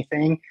done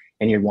anything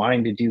and you're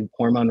wanting to do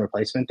hormone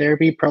replacement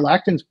therapy.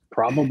 Prolactin's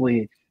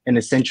probably an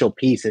essential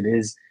piece. It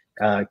is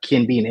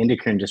can be an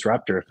endocrine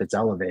disruptor if it's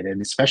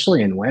elevated,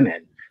 especially in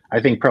women. I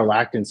think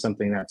prolactin is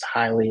something that's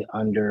highly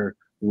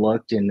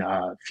underlooked in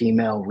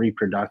female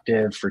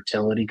reproductive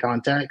fertility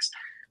context.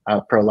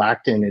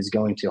 Prolactin is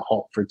going to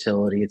halt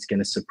fertility. It's going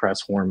to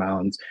suppress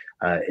hormones.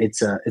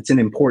 It's an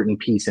important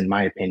piece in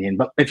my opinion.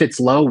 But if it's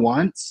low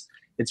once,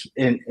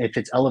 if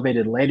it's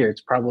elevated later,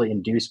 it's probably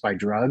induced by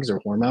drugs or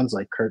hormones,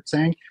 like Kurt's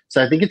saying.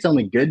 So I think it's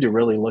only good to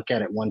really look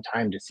at it one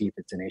time to see if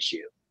it's an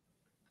issue.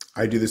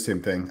 I do the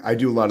same thing. I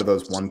do a lot of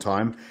those one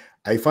time.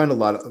 I find a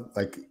lot of,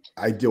 like,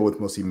 I deal with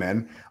mostly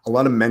men. A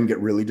lot of men get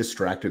really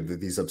distracted with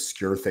these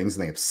obscure things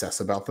and they obsess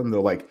about them. They're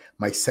like,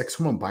 my sex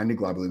hormone binding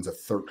globulin's a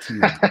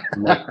 13.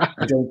 I'm like,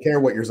 I don't care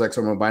what your sex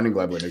hormone binding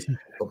globulin is,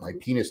 but my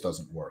penis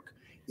doesn't work.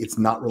 It's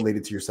not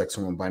related to your sex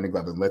hormone binding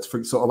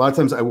globulin. So a lot of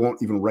times I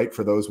won't even write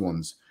for those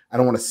ones. I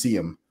don't want to see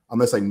them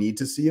unless I need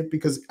to see it,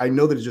 because I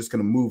know that it's just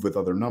going to move with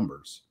other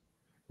numbers,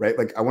 right?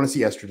 Like I want to see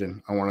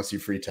estrogen. I want to see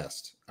free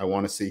test. I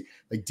want to see,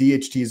 like,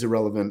 DHT is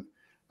irrelevant.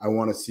 I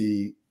want to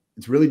see,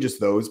 it's really just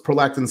those.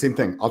 Prolactin, same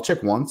thing. I'll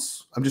check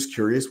once. I'm just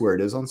curious where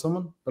it is on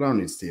someone, but I don't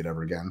need to see it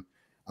ever again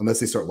unless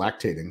they start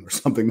lactating or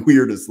something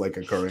weird is like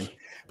occurring.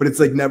 But it's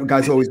like, never,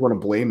 guys always want to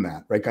blame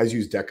that, right? Guys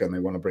use DECA and they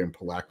want to blame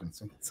prolactin.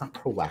 It's not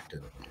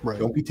prolactin. Right.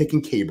 Don't be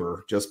taking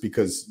Caber just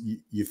because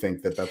you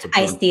think that that's a.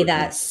 I see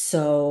that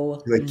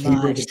so like,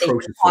 much. They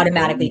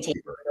automatically take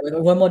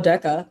one more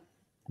DECA.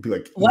 Be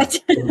like, what?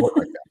 Like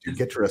that, dude.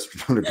 Get your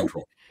estrogen under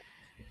control.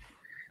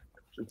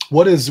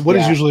 What is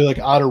usually like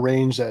out of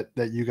range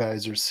that you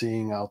guys are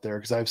seeing out there?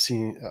 Because I've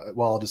seen,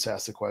 I'll just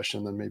ask the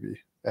question, then maybe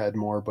add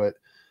more. But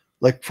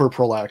like for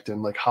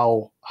prolactin, like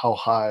how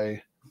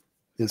high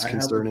is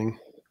concerning?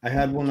 I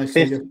had one I saw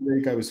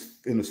yesterday. Guy was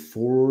in his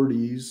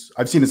 40s.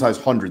 I've seen as high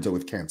as hundreds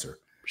with cancer.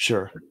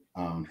 Sure.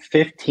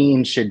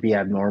 15 should be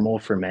abnormal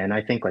for men.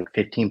 I think like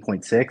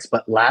 15.6.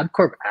 But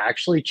LabCorp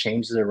actually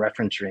changed their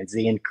reference range.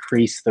 They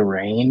increased the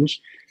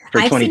range.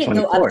 I've seen it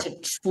go up to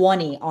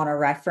 20 on a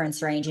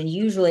reference range, and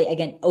usually,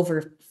 again,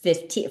 over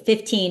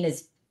 15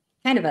 is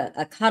kind of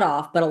a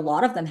cutoff, but a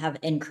lot of them have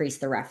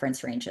increased the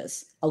reference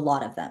ranges, a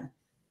lot of them.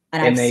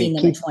 And I've seen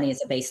them at 20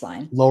 as a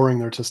baseline. Lowering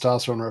their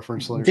testosterone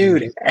reference.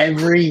 Dude,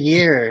 every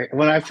year.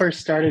 When I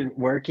first started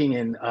working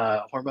in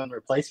hormone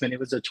replacement, it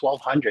was a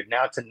 1200.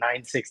 Now it's a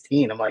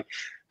 916. I'm like,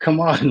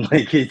 come on,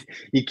 like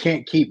you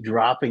can't keep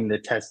dropping the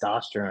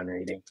testosterone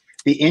reading.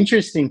 The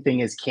interesting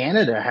thing is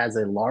Canada has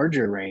a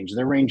larger range.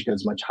 Their range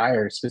goes much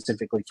higher,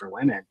 specifically for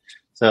women.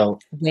 So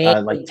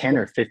like 10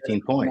 or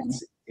 15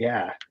 points.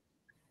 Yeah.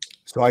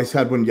 So I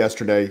had one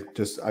yesterday.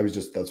 That's what I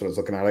was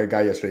looking at. I had a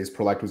guy yesterday. His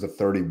prolactin was a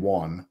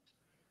 31,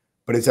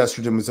 but his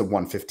estrogen was a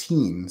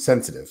 115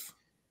 sensitive.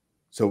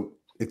 So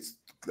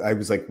I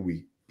was like,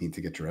 we need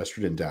to get your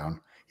estrogen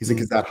down. He's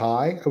like, is that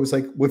high? I was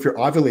like, well, if you're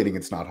ovulating,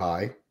 it's not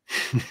high.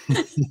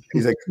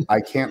 He's like,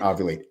 I can't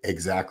ovulate.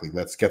 Exactly.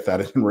 Let's get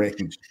that in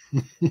range.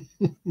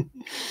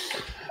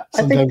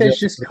 I think there's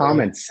just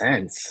common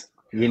sense.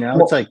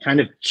 It's like kind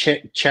of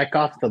check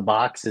off the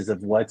boxes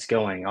of what's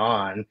going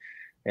on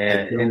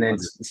and then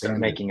start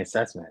making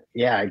assessment.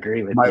 Yeah, I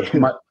agree with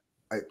you.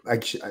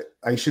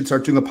 I should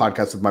start doing a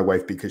podcast with my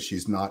wife, because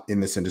she's not in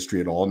this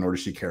industry at all, nor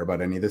does she care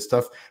about any of this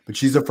stuff. But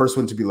she's the first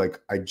one to be like,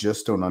 I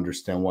just don't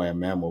understand why a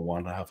man will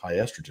want to have high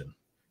estrogen.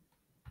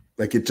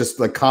 Like it just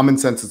like common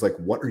sense is like,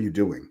 what are you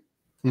doing?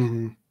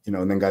 Mm-hmm. You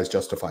know, and then guys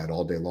justify it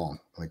all day long.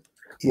 Like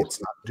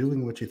it's not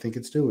doing what you think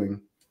it's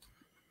doing.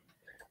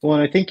 Well,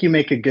 and I think you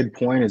make a good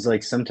point is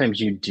like sometimes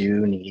you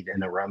do need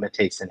an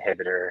aromatase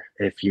inhibitor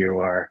if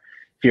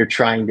you're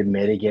trying to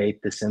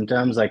mitigate the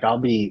symptoms. Like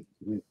I'll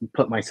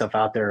put myself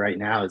out there right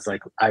now. It's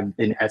like I've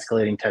been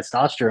escalating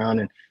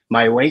testosterone and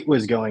my weight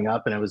was going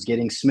up and I was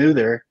getting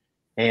smoother.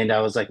 And I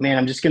was like, man,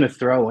 I'm just going to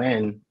throw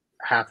in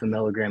 0.5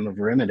 milligram of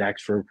Arimidex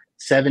for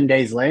 7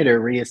 days later,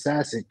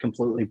 reassess. It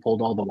completely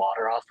pulled all the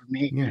water off of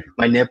me. Yeah.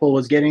 My nipple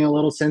was getting a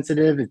little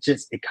sensitive.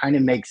 It kind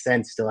of makes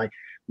sense to like,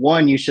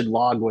 one, you should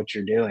log what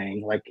you're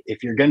doing. Like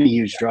if you're going to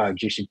use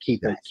drugs, you should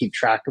keep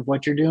track of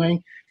what you're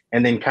doing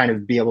and then kind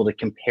of be able to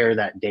compare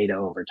that data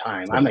over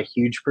time. I'm a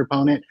huge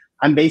proponent.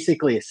 I'm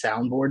basically a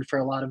soundboard for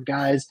a lot of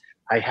guys.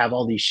 I have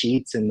all these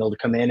sheets and they'll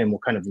come in and we'll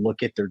kind of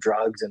look at their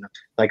drugs and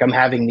like I'm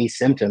having these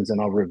symptoms and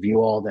I'll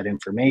review all that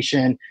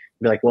information.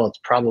 Be like, well, it's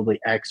probably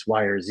X,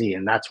 Y, or Z.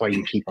 And that's why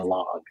you keep a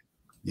log.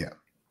 Yeah.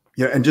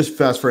 Yeah. And just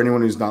fast for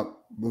anyone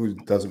who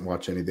doesn't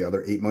watch any of the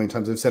other 8 million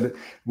times I've said it,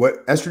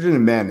 what estrogen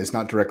in men is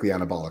not directly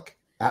anabolic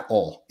at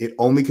all. It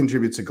only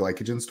contributes to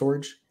glycogen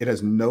storage. It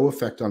has no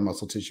effect on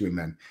muscle tissue in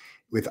men.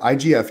 With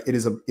IGF, it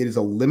is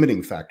a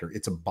limiting factor.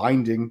 It's a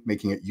binding,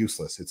 making it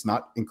useless. It's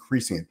not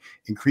increasing it.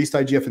 Increased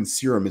IGF in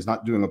serum is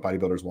not doing what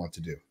bodybuilders want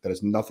to do. That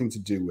has nothing to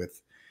do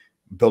with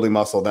building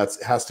muscle. That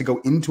has to go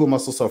into a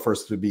muscle cell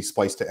first to be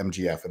spliced to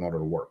MGF in order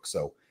to work.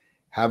 So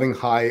having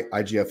high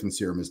IGF in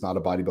serum is not a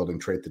bodybuilding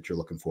trait that you're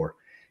looking for.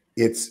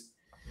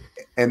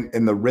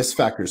 And the risk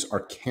factors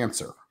are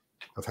cancer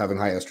of having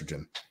high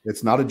estrogen.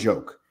 It's not a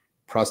joke.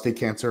 Prostate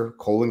cancer,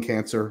 colon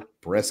cancer,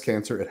 breast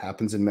cancer, it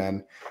happens in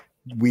men.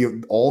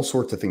 All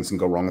sorts of things can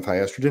go wrong with high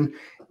estrogen.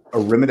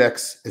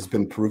 Arimidex has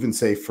been proven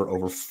safe for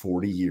over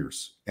 40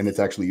 years, and it's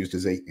actually used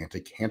as an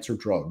anti-cancer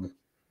drug.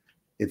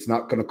 It's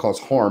not going to cause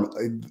harm.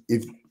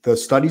 If the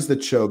studies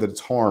that show that it's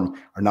harm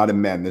are not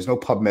in men, there's no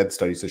PubMed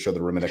studies that show that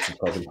Arimidex is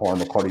causing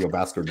harm or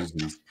cardiovascular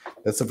disease.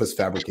 That stuff is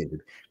fabricated.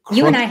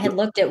 You and I had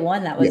looked at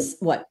one that was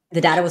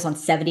the data was on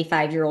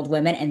 75-year-old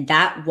women, and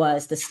that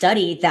was the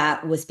study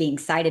that was being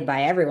cited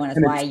by everyone as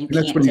why you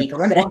can't take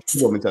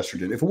Arimidex. Woman's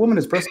estrogen. If a woman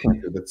has breast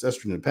cancer that's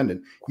estrogen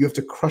dependent, you have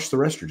to crush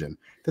their estrogen.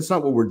 That's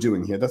not what we're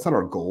doing here. That's not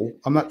our goal.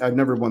 I've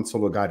never once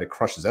told a guy to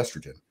crush his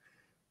estrogen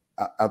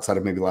outside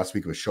of maybe last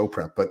week of a show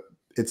prep, but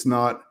it's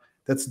not.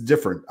 That's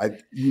different.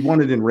 You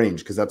want it in range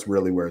because that's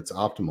really where it's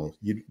optimal.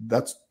 You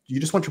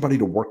just want your body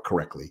to work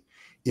correctly.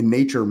 In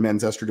nature,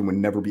 men's estrogen would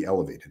never be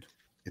elevated.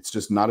 It's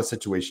just not a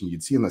situation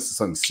you'd see unless there's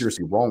something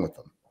seriously wrong with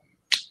them.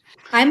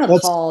 I'm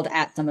appalled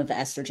at some of the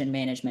estrogen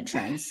management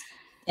trends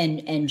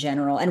in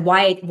general, and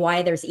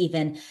why there's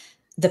even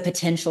the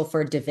potential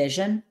for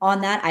division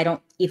on that. I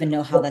don't even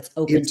know how that's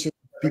open to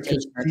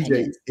because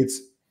DJ,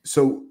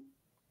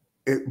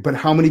 but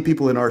how many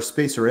people in our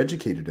space are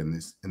educated in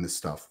this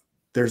stuff?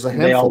 There's a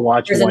handful. They all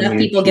watch. There's enough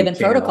people given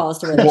protocols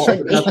to where they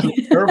should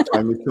be.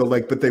 Terrifying. We feel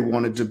like, but they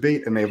want to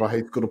debate, and they have a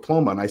high school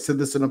diploma. And I said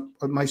this in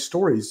my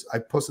stories. I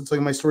posted something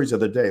in my stories the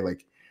other day.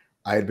 Like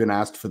I had been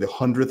asked for the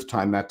 100th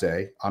time that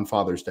day on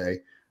Father's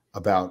Day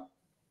about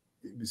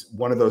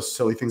one of those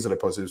silly things that I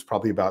posted. It was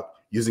probably about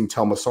using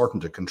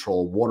telmisartan to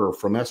control water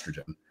from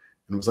estrogen, and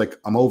it was like,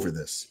 I'm over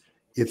this.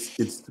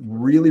 It's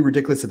really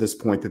ridiculous at this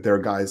point that there are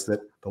guys that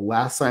the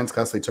last science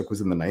class they took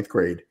was in the 9th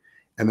grade,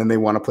 and then they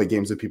want to play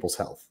games with people's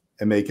health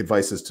and make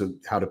advice as to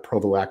how to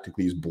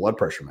prophylactically use blood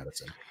pressure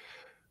medicine.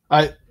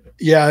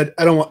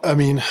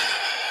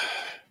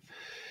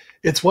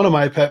 It's one of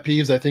my pet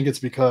peeves. I think it's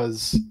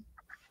because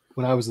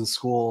when I was in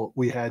school,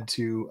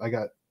 I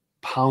got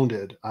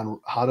pounded on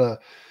how to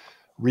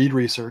read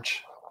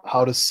research,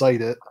 how to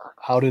cite it,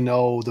 how to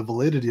know the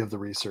validity of the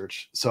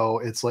research. So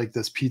it's like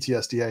this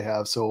PTSD I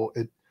have. So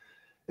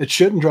it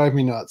shouldn't drive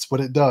me nuts, but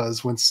it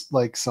does when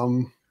like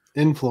some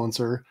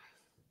influencer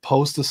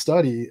posts a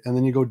study and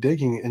then you go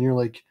digging and you're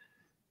like,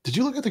 did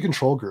you look at the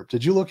control group?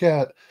 Did you look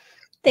at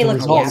the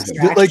results?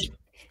 Like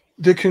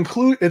to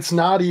conclude, it's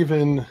not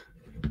even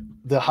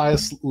the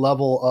highest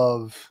level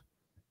of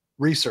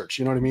research.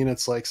 You know what I mean?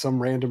 It's like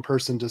some random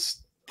person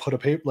just put a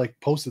paper, like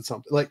posted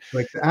something like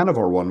the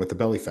Anavar one with the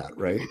belly fat,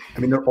 right? I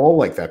mean, they're all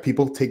like that.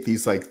 People take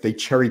these, like they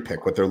cherry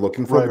pick what they're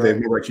looking for. Right, I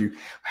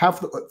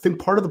think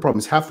part of the problem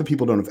is half the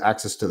people don't have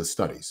access to the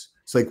studies.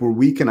 It's like where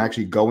we can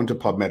actually go into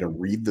PubMed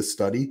and read the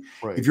study.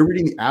 Right. If you're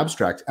reading the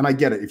abstract, and I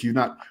get it, if you've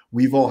not,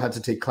 we've all had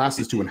to take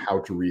classes to and how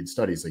to read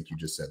studies, like you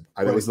just said.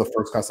 That was the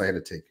first class I had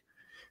to take,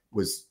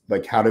 was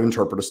like how to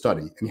interpret a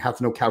study, and you have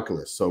to know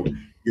calculus. So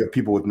you have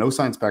people with no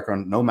science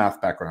background, no math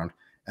background,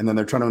 and then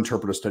they're trying to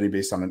interpret a study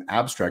based on an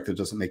abstract that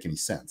doesn't make any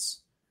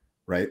sense,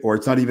 right? Or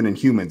it's not even in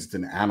humans, it's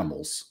in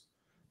animals,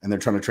 and they're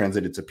trying to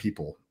translate it to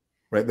people,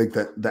 right? Like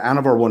the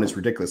Anavar one is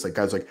ridiculous. Like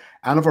guys like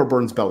Anavar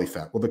burns belly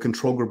fat. Well, the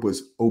control group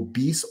was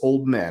obese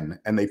old men,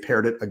 and they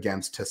paired it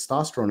against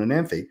testosterone and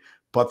anthate,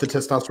 but the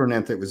testosterone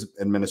and anthate was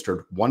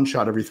administered 1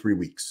 shot every 3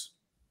 weeks.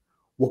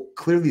 Well,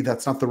 clearly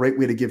that's not the right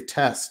way to give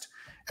test.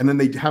 And then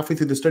they halfway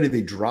through the study,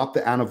 they dropped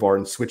the Anavar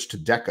and switched to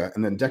Deca,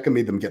 and then Deca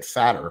made them get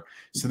fatter.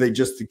 So they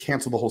just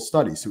canceled the whole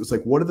study. So it was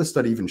like, what did the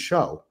study even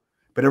show?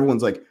 But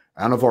everyone's like,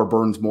 Anavar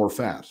burns more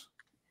fat.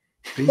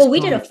 Well, we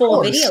did a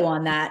full video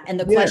on that, and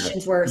the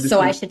questions were,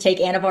 so I should take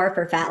Anavar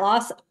for fat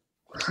loss?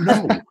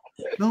 No,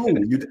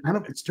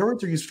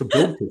 steroids are used to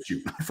build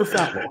tissue, not for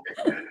fat loss.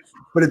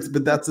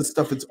 But that's the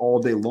stuff that's all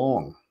day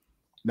long.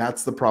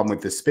 That's the problem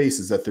with this space,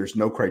 is that there's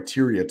no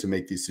criteria to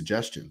make these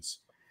suggestions,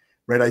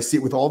 right? I see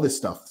it with all this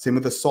stuff. Same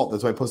with the salt.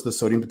 That's why I posted the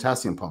sodium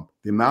potassium pump.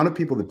 The amount of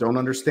people that don't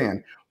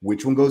understand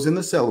which one goes in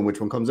the cell and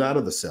which one comes out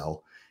of the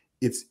cell,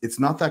 it's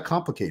not that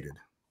complicated.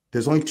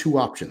 There's only two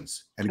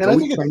options, and go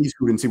eat Chinese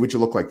food and see what you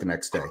look like the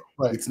next day.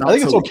 Right. It's not. I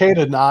think it's okay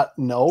to not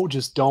know.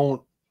 Just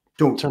don't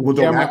turn the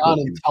camera on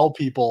and tell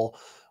people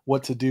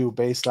what to do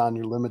based on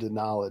your limited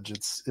knowledge.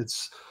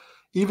 It's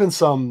even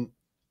some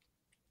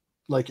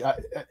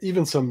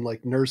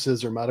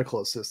nurses or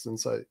medical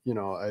assistants.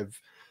 I've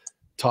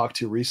talked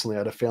to recently. I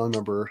had a family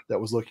member that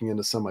was looking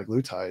into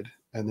semaglutide,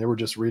 and they were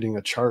just reading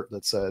a chart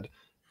that said,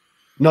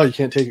 "No, you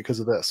can't take it because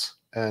of this."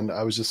 And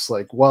I was just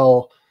like,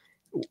 "Well,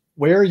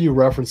 where are you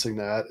referencing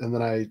that?" And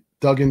then I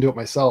dug into it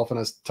myself, and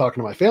I was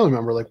talking to my family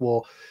member, like,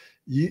 well,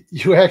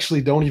 you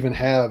actually don't even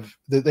have,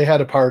 they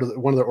had a part of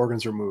one of their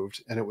organs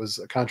removed, and it was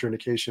a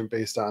contraindication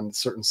based on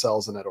certain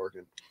cells in that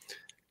organ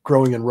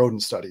growing in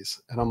rodent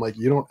studies. And I'm like,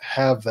 you don't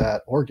have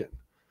that organ.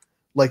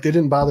 Like, they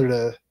didn't bother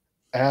to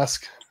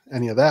ask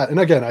any of that. And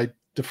again, I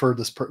deferred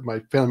my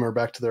family member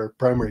back to their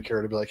primary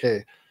care to be like,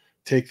 hey,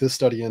 take this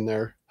study in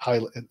there,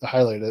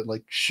 highlight it,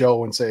 like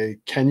show and say,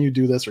 can you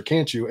do this or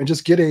can't you? And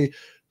just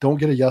don't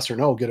get a yes or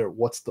no, get it.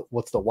 What's the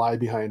why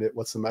behind it?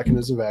 What's the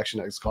mechanism of action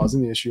that is causing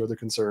the issue or the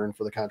concern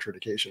for the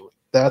contraindication?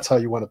 That's how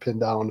you want to pin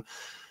down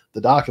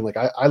the doc. And like,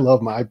 I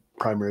love my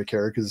primary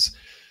care because,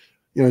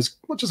 he's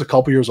just a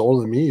couple years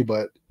older than me,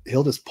 but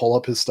he'll just pull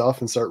up his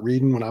stuff and start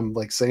reading when I'm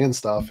like saying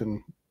stuff.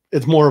 And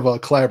it's more of a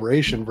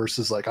collaboration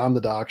versus like, I'm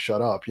the doc,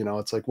 shut up.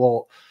 It's like,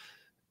 well,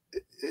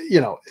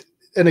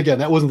 and again,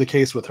 that wasn't the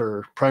case with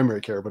her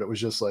primary care, but it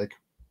was just like,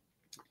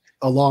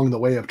 along the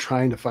way of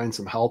trying to find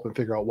some help and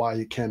figure out why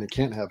you can and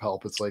can't have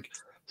help. It's like,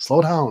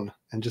 slow down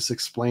and just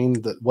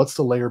explain that what's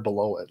the layer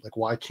below it. Like,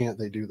 why can't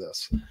they do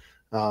this?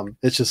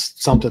 It's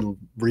just something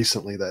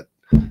recently that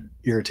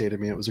irritated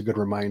me. It was a good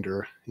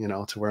reminder,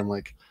 to where I'm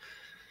like,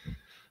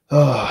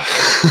 oh,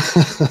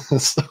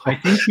 so I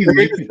think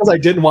because I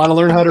didn't want to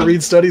learn how to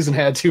read studies and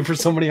had to for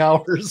so many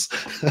hours.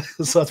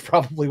 So that's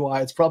probably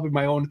why. It's probably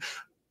my own,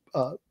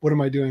 what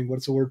am I doing?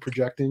 What's the word?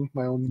 Projecting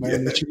my own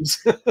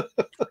issues.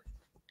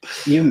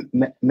 You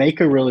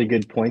make a really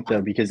good point,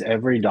 though, because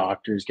every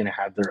doctor is going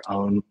to have their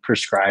own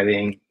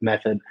prescribing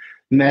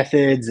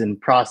methods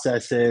and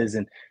processes.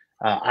 And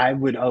I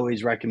would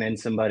always recommend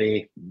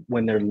somebody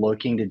when they're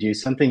looking to do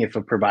something, if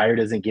a provider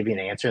doesn't give you an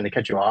answer and they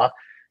cut you off,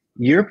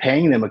 you're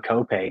paying them a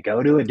copay.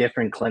 Go to a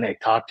different clinic,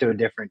 talk to a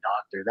different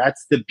doctor.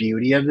 That's the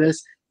beauty of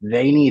this.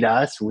 They need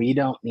us. We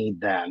don't need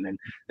them. And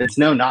it's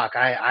no knock.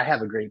 I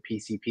have a great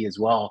PCP as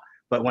well.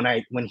 But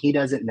when he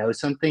doesn't know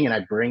something and I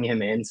bring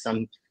him in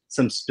some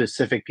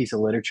specific piece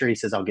of literature, he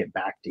says, I'll get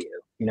back to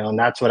you, and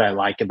that's what I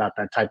like about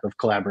that type of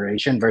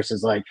collaboration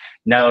versus like,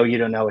 no, you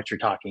don't know what you're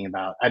talking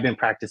about. I've been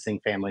practicing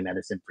family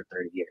medicine for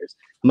 30 years.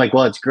 I'm like,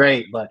 well, it's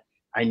great, but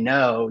I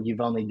know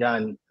you've only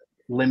done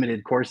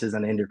limited courses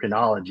on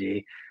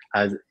endocrinology.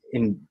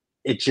 And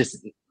it's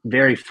just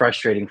very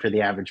frustrating for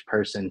the average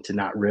person to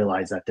not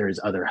realize that there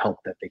is other help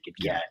that they could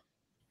get.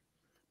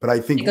 But I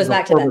think it goes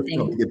back to that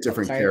thing. We get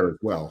different care as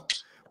well.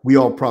 We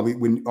all probably,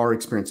 when our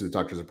experience with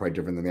doctors are probably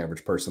different than the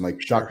average person. Like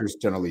doctors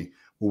generally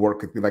will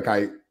work with me. Like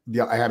I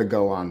had to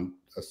go on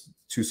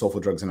 2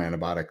 sulfa drugs and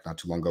antibiotic not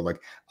too long ago.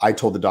 Like I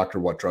told the doctor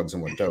what drugs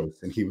and what dose,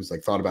 and he was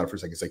like, thought about it for a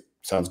second. He's like,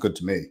 sounds good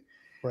to me.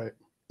 Right.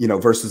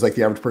 Versus like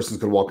the average person's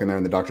going to walk in there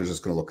and the doctor's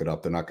just going to look it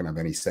up. They're not going to have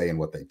any say in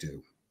what they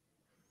do.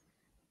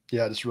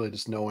 Yeah. Just really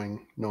just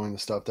knowing the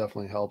stuff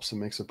definitely helps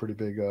and makes a pretty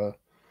big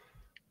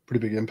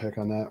impact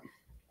on that.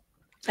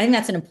 I think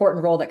that's an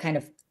important role that kind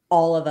of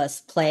all of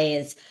us play.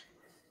 Is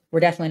we're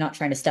definitely not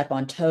trying to step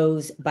on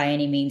toes by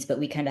any means, but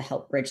we kind of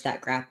help bridge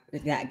that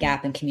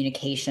gap in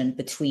communication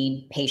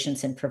between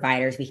patients and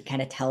providers. We can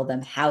kind of tell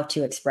them how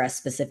to express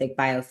specific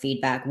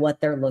biofeedback, what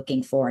they're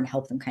looking for, and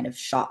help them kind of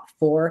shop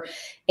for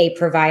a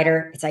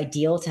provider. It's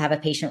ideal to have a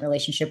patient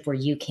relationship where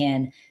you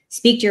can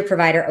speak to your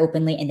provider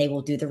openly and they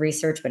will do the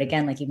research. But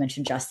again, like you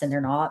mentioned, Justin,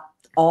 they're not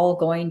all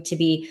going to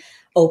be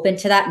open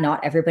to that.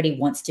 Not everybody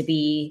wants to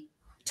be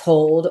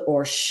told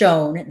or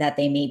shown that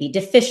they may be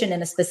deficient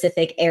in a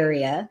specific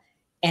area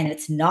and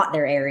it's not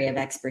their area of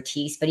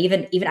expertise. But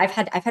even I've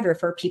had to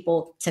refer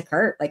people to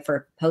Kurt, like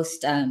for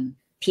post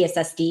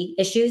PSSD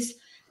issues.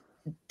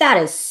 That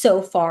is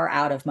so far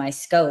out of my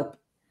scope,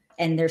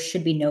 and there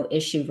should be no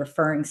issue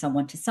referring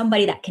someone to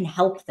somebody that can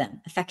help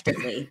them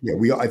effectively.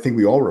 Yeah, I think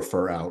we all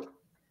refer out.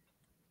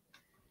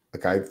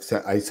 Like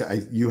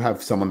you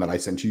have someone that I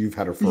sent you. You've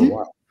had her for a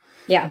while.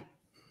 Yeah.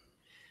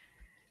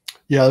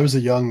 Yeah, there was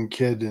a young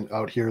kid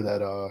out here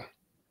that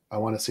I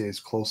want to say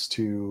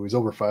he's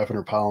over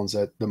 500 pounds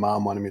that the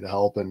mom wanted me to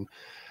help. And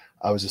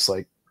I was just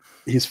like,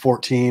 he's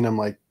 14. I'm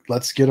like,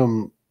 let's get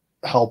him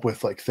help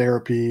with like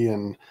therapy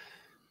and,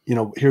 you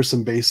know, here's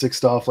some basic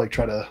stuff, like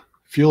try to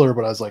fuel her.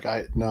 But I was like,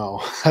 I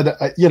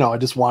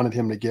just wanted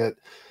him to get,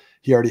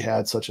 he already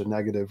had such a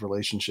negative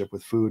relationship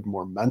with food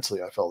more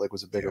mentally. I felt like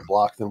was a bigger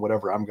block than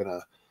whatever I'm going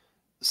to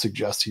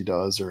suggest he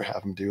does or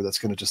have him do. That's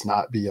going to just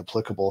not be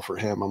applicable for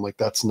him. I'm like,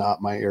 that's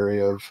not my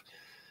area of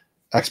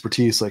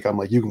expertise. Like, I'm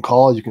like, you can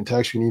call, you can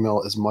text, you can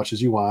email as much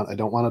as you want. I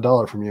don't want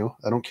 $1 from you.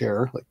 I don't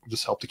care. Like,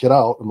 just help the kid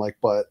out. I'm like,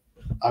 but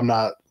I'm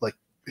not like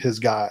his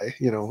guy,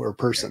 you know, or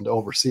person to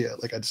oversee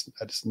it. Like, I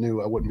just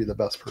knew I wouldn't be the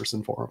best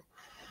person for him.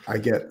 I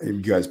get,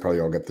 you guys probably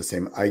all get the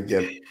same. I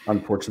get,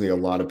 unfortunately, a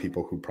lot of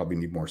people who probably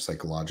need more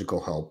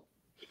psychological help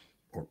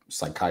or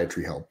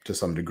psychiatry help to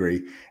some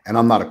degree. And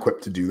I'm not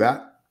equipped to do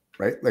that,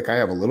 right? Like, I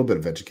have a little bit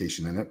of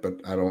education in it, but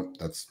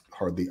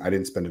I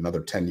didn't spend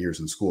another 10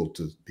 years in school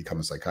to become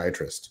a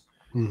psychiatrist.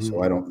 Mm-hmm.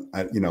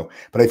 So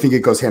but I think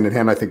it goes hand in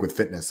hand, I think, with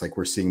fitness. Like,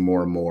 we're seeing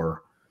more and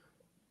more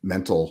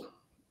mental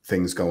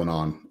things going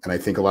on. And I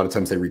think a lot of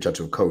times they reach out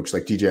to a coach.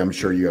 Like, DJ, I'm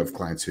sure you have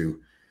clients who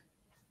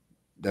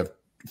have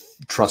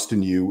trust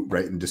in you,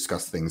 right, and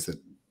discuss things that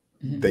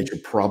they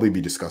should probably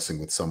be discussing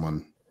with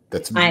someone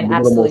that's I'm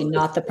absolutely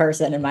not the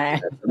person in my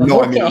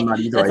no, okay. I mean, I'm not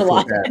either. That's a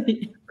lot.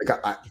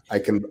 Like, I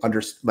can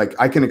understand, like,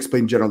 I can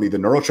explain generally the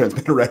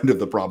neurotransmitter end of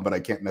the problem, but I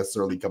can't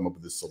necessarily come up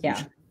with a solution.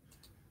 Yeah.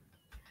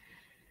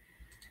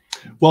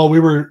 Well,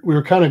 we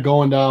were kind of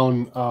going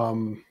down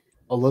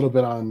a little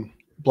bit on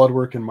blood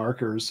work and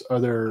markers. Are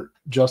there,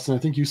 Justin, I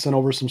think you sent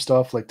over some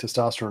stuff like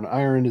testosterone and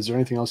iron. Is there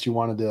anything else you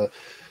wanted to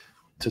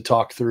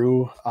talk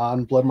through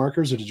on blood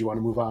markers, or did you want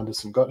to move on to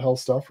some gut health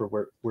stuff, or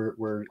where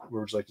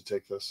would you like to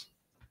take this?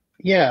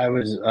 Yeah, I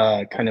was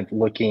kind of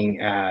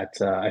looking at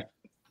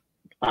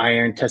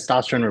iron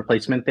testosterone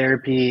replacement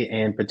therapy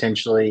and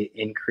potentially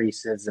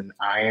increases in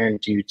iron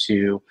due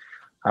to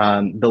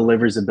the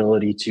liver's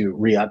ability to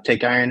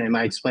reuptake iron. Am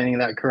I explaining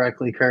that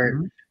correctly, Kurt?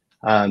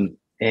 Mm-hmm.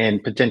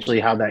 And potentially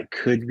how that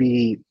could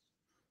be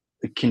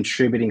a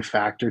contributing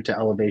factor to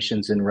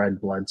elevations in red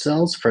blood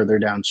cells further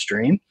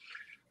downstream.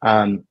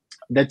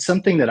 That's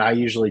something that I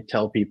usually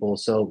tell people.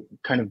 So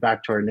kind of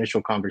back to our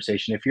initial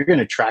conversation, if you're going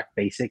to track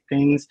basic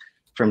things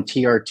from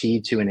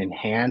TRT to an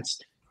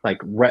enhanced, like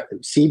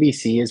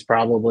CBC is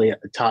probably a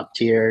top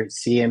tier,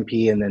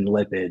 CMP, and then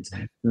lipids.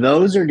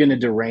 Those are going to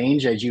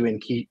derange as you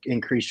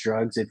increase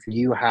drugs if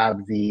you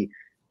have the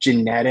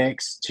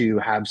genetics to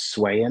have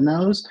sway in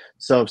those.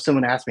 So if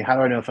someone asks me, how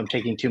do I know if I'm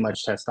taking too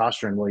much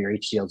testosterone? Well, your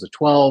HDL is a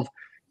 12,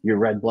 your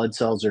red blood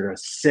cells are a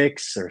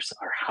 6 or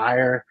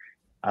higher.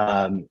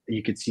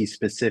 You could see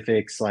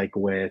specifics like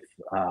with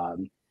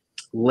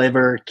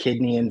liver,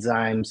 kidney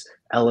enzymes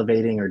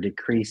elevating or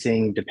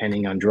decreasing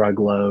depending on drug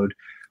load.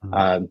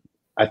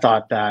 I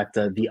thought that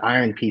the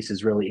iron piece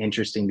is really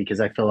interesting because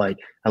I feel like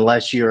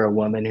unless you're a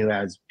woman who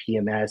has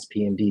PMS,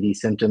 PMDD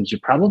symptoms, you're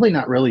probably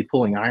not really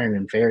pulling iron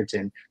and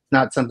ferritin. It's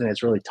not something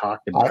that's really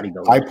talked in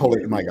bodybuilding. I pull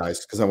it in my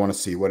guys because I want to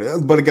see what it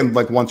is. But again,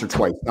 like once or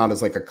twice, not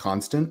as like a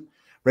constant,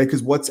 right?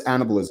 Because what's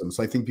anabolism?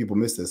 So I think people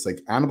miss this.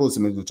 Like,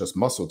 anabolism isn't just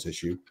muscle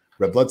tissue.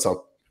 Red blood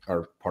cell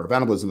are part of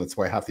anabolism. That's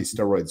why half these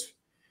steroids,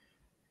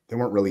 they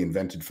weren't really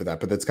invented for that.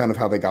 But that's kind of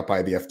how they got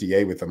by the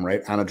FDA with them,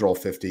 right? Anadrol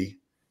 50.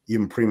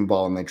 Even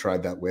Primabol, and they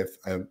tried that with,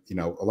 a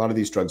lot of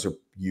these drugs are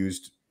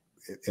used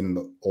in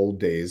the old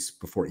days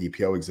before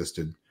EPO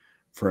existed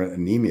for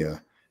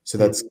anemia. So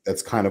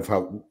that's kind of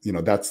how,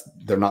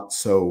 they're not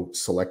so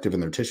selective in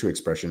their tissue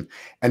expression.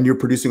 And you're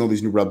producing all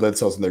these new red blood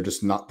cells and they're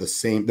just not the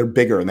same. They're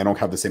bigger and they don't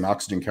have the same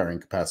oxygen carrying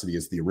capacity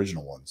as the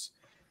original ones.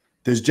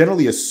 There's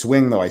generally a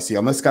swing though, I see,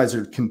 unless guys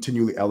are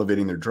continually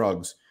elevating their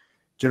drugs,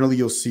 generally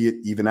you'll see it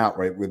even out,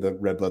 right? With the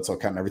red blood cell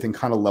count and everything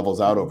kind of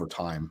levels out over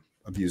time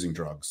of using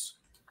drugs.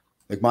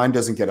 Like, mine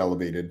doesn't get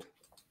elevated.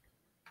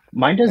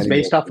 Mine does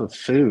based off of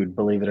food,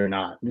 believe it or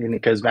not. And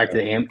it goes back to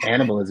the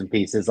anabolism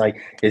piece. It's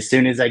like, as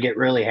soon as I get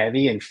really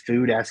heavy and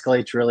food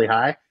escalates really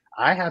high,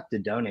 I have to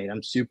donate.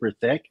 I'm super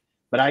thick,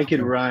 but I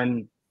could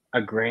run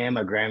a gram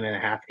and a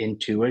half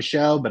into a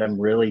show, but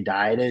I'm really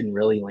dieted and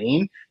really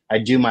lean. I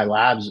do my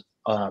labs.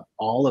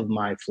 All of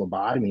my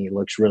phlebotomy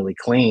looks really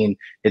clean.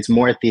 It's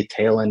more at the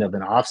tail end of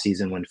an off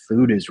season when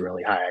food is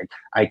really high.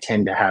 I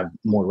tend to have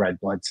more red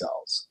blood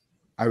cells.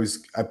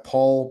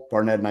 Paul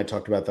Barnett and I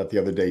talked about that the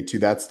other day too.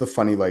 That's the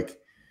funny, like,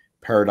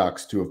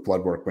 paradox too of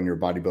blood work when you're a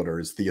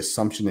bodybuilder is the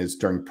assumption is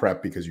during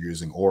prep, because you're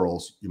using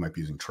orals, you might be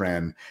using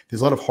tren.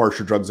 There's a lot of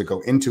harsher drugs that go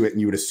into it and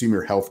you would assume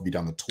your health would be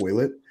down the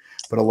toilet.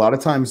 But a lot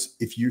of times,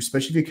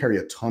 especially if you carry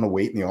a ton of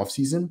weight in the off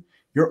season,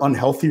 you're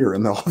unhealthier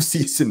in the off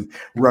season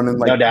running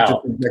like just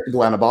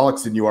injectable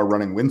anabolics than you are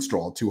running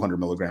Winstrol 200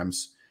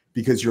 milligrams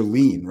because you're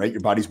lean, right?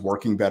 Your body's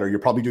working better. You're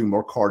probably doing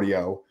more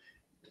cardio,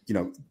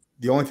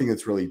 The only thing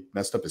that's really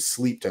messed up is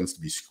sleep tends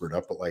to be screwed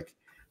up, but like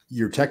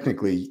your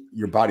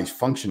body's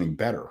functioning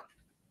better.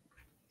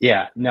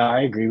 Yeah, no,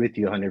 I agree with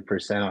you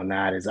 100% on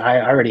that. Is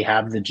I already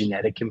have the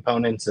genetic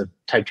components of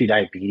type 2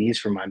 diabetes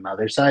from my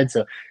mother's side.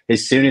 So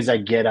as soon as I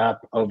get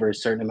up over a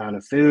certain amount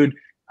of food,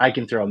 I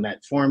can throw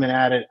metformin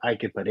at it. I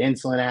could put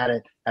insulin at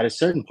it. At a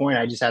certain point,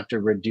 I just have to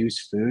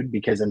reduce food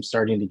because I'm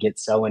starting to get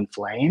so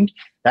inflamed.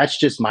 That's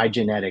just my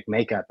genetic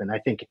makeup. And I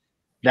think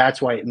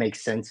that's why it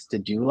makes sense to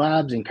do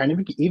labs and kind of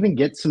even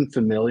get some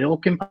familial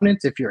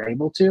components if you're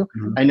able to.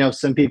 Mm-hmm. I know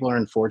some people are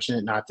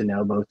unfortunate not to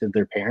know both of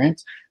their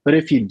parents, but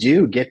if you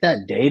do, get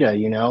that data,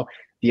 you know.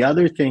 The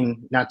other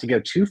thing, not to go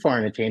too far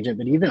in a tangent,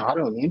 but even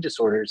autoimmune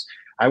disorders,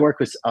 I work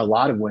with a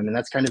lot of women.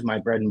 That's kind of my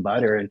bread and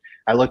butter. And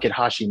I look at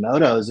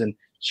Hashimoto's and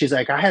she's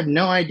like, I have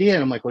no idea.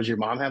 And I'm like, well, does your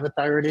mom have a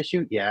thyroid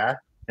issue? Yeah.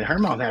 And her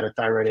mom had a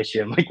thyroid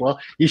issue. I'm like, well,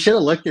 you should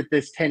have looked at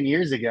this 10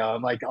 years ago.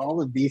 I'm like,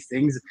 all of these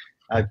things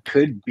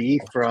could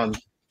be from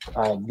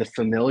the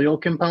familial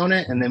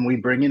component. And then we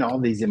bring in all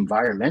these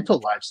environmental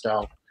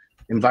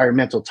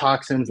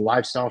toxins,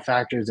 lifestyle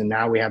factors. And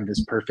now we have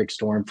this perfect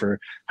storm for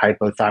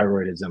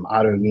hypothyroidism,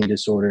 autoimmune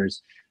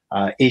disorders,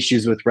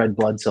 issues with red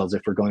blood cells.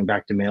 If we're going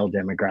back to male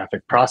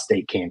demographic,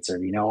 prostate cancer,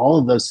 you know, all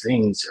of those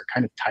things are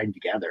kind of tied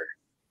together.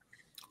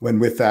 When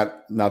with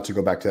that, not to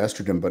go back to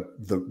estrogen,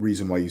 but the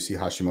reason why you see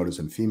Hashimoto's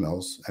in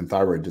females and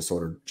thyroid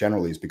disorder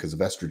generally is because of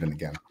estrogen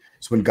again.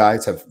 So when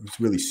guys have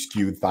really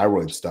skewed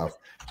thyroid stuff,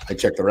 I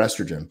check their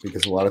estrogen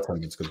because a lot of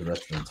times it's because their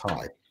estrogen's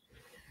high.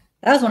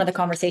 That was one of the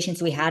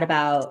conversations we had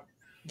about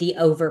the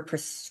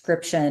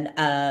overprescription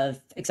of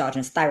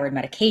exogenous thyroid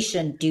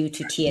medication due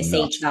to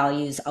TSH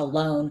values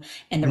alone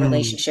and the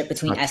relationship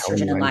between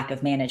estrogen and lack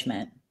of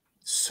management.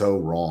 So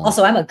wrong.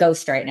 Also, I'm a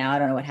ghost right now. I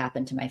don't know what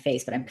happened to my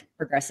face, but I'm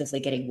progressively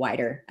getting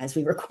whiter as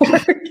we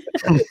record.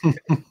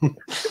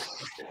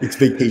 It's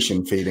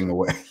vacation fading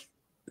away.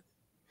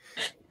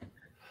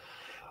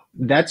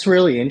 That's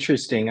really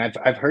interesting.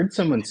 I've heard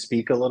someone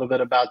speak a little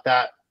bit about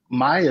that.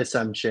 My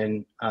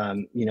assumption,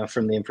 you know,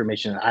 from the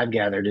information that I've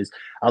gathered is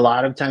a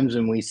lot of times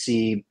when we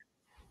see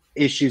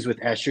issues with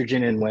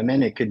estrogen in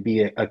women, it could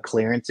be a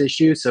clearance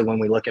issue. So when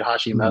we look at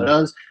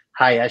Hashimoto's,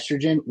 high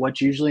estrogen,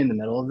 what's usually in the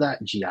middle of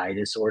that? GI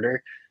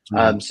disorder.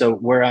 So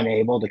we're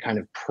unable to kind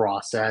of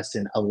process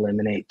and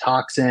eliminate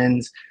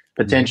toxins.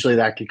 Potentially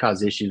that could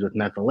cause issues with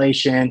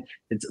methylation.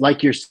 It's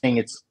like you're saying,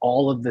 it's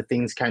all of the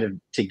things kind of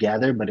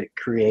together, but it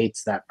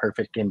creates that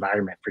perfect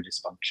environment for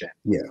dysfunction.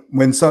 Yeah.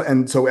 So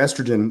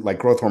estrogen, like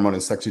growth hormone,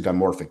 is sexually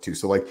dimorphic too.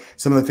 So like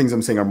some of the things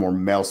I'm saying are more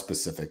male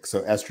specific.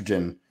 So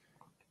estrogen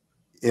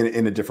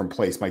in a different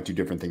place might do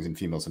different things in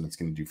females than it's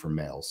going to do for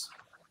males.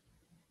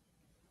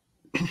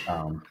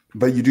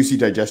 But you do see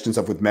digestion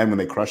stuff with men when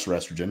they crush their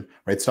estrogen,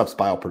 right? It stops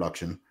bile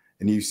production.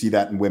 And you see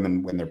that in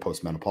women when they're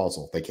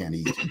postmenopausal. They can't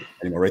eat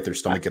anymore, right? Their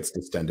stomach gets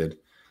distended.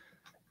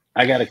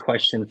 I got a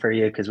question for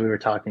you because we were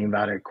talking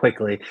about it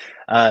quickly.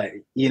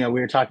 You know,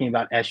 we were talking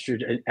about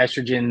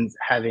estrogens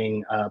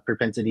having a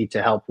propensity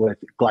to help with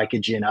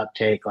glycogen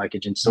uptake,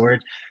 glycogen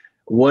storage.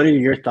 What are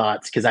your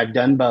thoughts? Because I've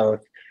done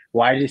both.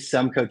 Why do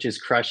some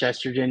coaches crush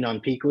estrogen on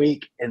peak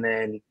week and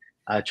then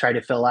try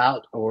to fill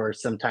out, or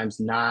sometimes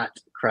not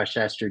crush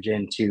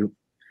estrogen to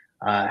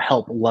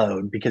help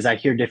load? Because I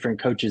hear different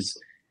coaches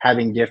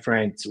having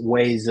different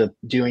ways of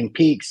doing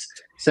peaks.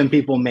 Some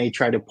people may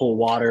try to pull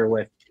water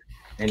with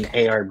an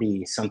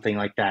ARB, something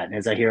like that. And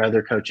as I hear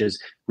other coaches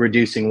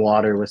reducing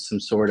water with some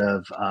sort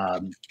of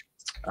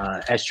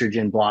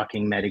estrogen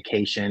blocking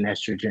medication,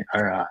 estrogen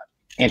or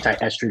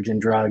anti-estrogen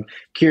drug.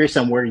 Curious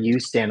on where you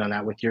stand on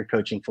that with your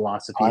coaching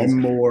philosophies.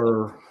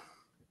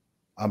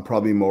 I'm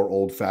probably more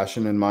old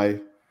fashioned in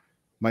my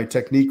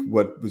technique.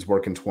 What was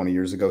working 20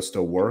 years ago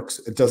still works.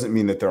 It doesn't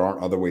mean that there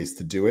aren't other ways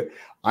to do it.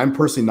 I'm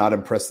personally not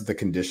impressed with the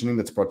conditioning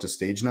that's brought to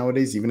stage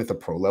nowadays, even at the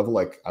pro level.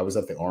 Like I was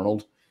at the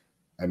Arnold.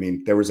 I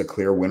mean, there was a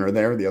clear winner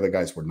there. The other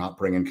guys were not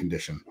bringing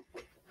condition.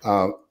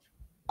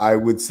 I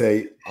would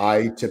say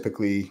I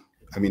typically,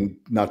 I mean,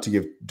 not to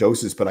give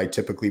doses, but I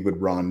typically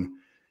would run.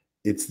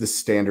 It's the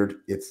standard.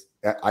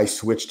 I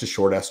switch to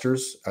short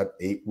esters at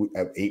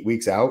 8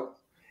 weeks out.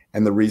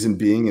 And the reason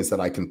being is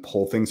that I can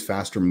pull things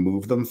faster,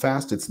 move them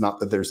fast. It's not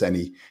that there's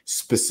any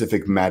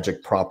specific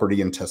magic property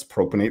in test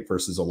propionate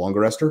versus a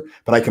longer ester,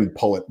 but I can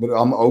pull it. But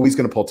I'm always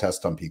going to pull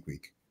test on peak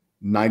week,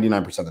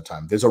 99% of the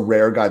time. There's a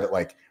rare guy that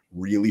like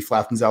really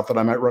flattens out that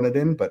I might run it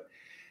in, but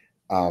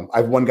I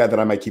have one guy that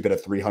I might keep it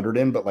at 300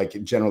 in, but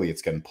like generally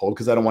it's getting pulled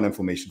because I don't want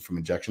inflammation from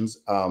injections.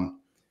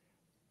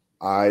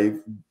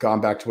 I've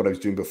gone back to what I was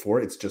doing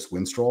before. It's just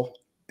Winstrol.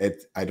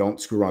 I don't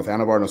screw around with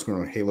Anavar. I don't screw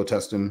around with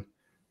halotestin.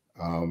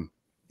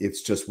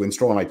 It's just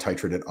Winstrol, and I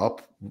titrate it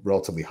up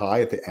relatively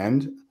high at the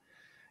end.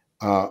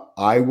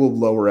 I will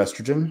lower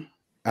estrogen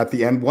at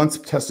the end. Once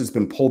test has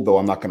been pulled, though,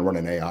 I'm not going to run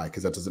an AI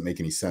because that doesn't make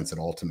any sense at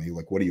all to me.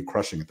 Like, what are you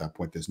crushing at that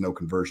point? There's no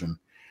conversion.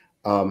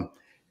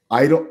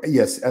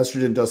 Yes,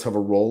 estrogen does have a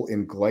role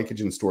in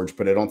glycogen storage,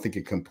 but I don't think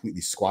it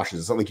completely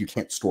squashes. It's not like you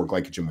can't store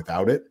glycogen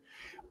without it.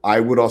 I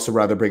would also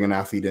rather bring an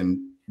athlete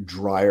in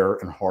drier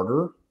and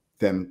harder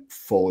than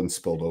full and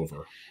spilled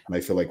over. And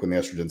I feel like when the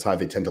estrogen's high,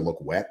 they tend to look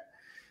wet.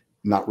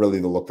 Not really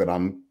the look that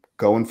I'm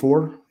going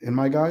for in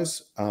my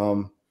guys.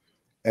 And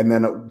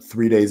then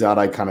 3 days out,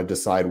 I kind of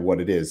decide what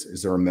it is.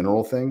 Is there a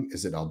mineral thing?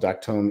 Is it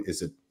aldactone?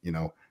 Is it,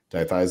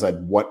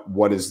 diethiazide?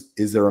 What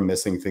is there a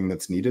missing thing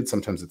that's needed?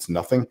 Sometimes it's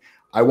nothing.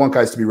 I want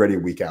guys to be ready a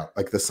week out.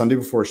 Like the Sunday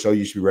before a show,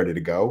 you should be ready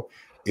to go.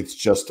 It's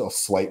just a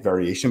slight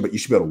variation, but you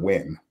should be able to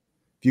win.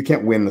 If you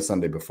can't win the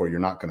Sunday before, you're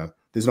not going to,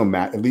 there's no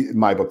at least in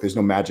my book, there's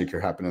no magic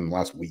here happening in the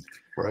last week.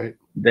 Right.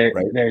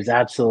 There's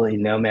absolutely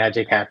no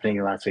magic happening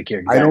in the last week. You're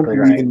exactly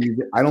right.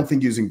 I don't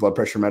think using blood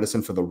pressure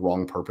medicine for the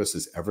wrong purpose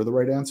is ever the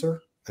right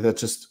answer.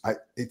 That's just,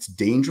 it's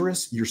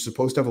dangerous. You're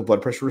supposed to have a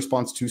blood pressure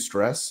response to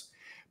stress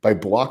by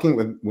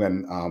blocking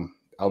when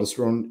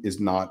aldosterone is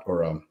not,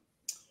 or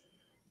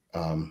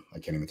I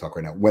can't even talk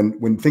right now.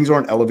 When things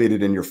aren't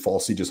elevated and you're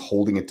falsely just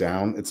holding it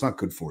down, it's not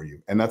good for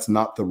you. And that's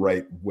not the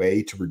right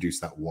way to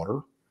reduce that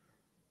water,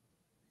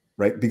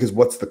 right? Because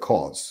what's the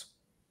cause?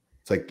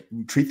 It's like,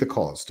 treat the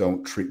cause.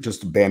 Don't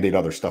just Band-Aid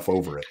other stuff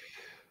over it.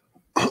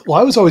 Well,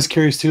 I was always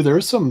curious too. There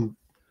was some,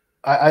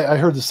 I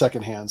heard the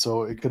secondhand,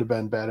 so it could have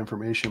been bad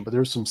information, but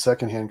there's some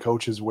secondhand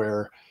coaches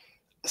where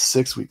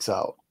 6 weeks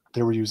out,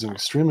 they were using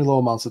extremely low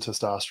amounts of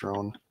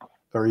testosterone,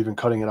 or even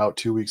cutting it out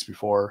 2 weeks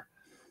before,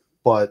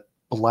 but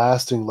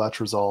blasting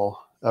letrozole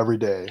every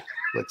day,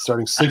 like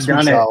starting 6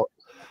 weeks out.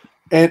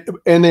 And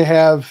they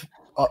have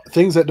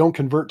things that don't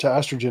convert to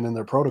estrogen in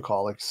their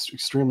protocol, like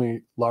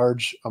extremely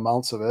large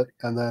amounts of it.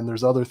 And then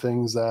there's other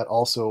things that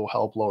also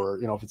help lower,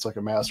 if it's like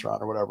a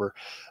masteron or whatever.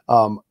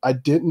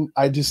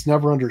 I just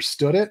never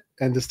understood it.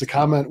 And just the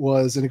comment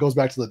was, and it goes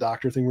back to the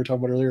doctor thing we were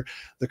talking about earlier.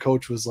 The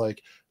coach was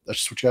like, that's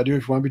just what you gotta do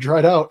if you want to be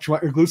dried out. If you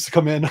want your glutes to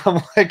come in.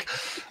 I'm like,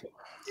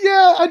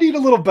 yeah, I need a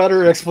little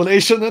better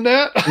explanation than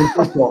that.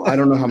 First of all, I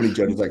don't know how many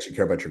judges actually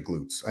care about your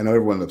glutes. I know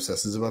everyone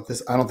obsesses about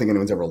this. I don't think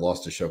anyone's ever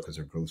lost a show because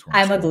their glutes weren't.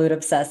 I'm a glute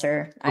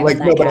obsessor. I'm like,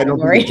 no, but I don't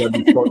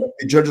think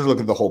the judges look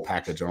at the whole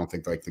package. I don't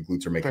think like the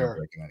glutes are making or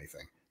breaking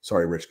anything.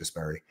 Sorry, Rich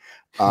Gasperi.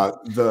 I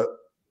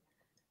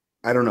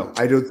don't know.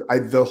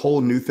 The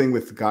whole new thing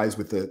with the guys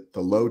with the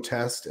low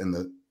test and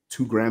the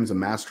 2 grams of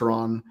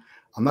Masteron.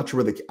 I'm not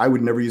sure I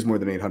would never use more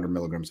than 800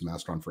 milligrams of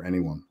Masteron for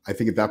anyone. I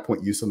think at that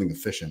point, use something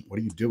efficient. What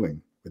are you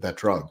doing with that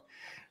drug?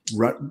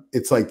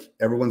 It's like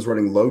everyone's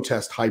running low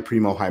test, high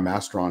primo, high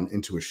Masteron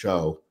into a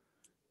show.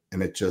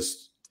 And it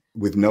just,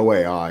 with no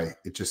AI,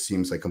 it just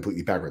seems like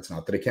completely backwards.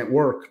 Not that it can't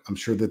work. I'm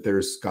sure that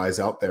there's guys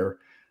out there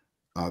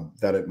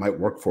that it might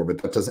work for,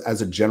 but that does,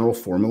 as a general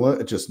formula,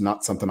 it's just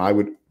not something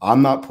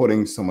I'm not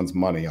putting someone's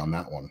money on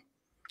that one.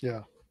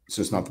 Yeah. It's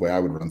just not the way I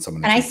would run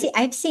someone. And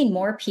I've seen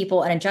more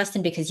people, and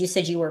Justin, because you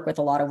said you work with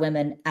a lot of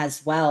women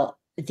as well,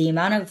 the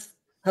amount of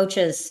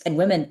coaches and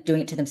women doing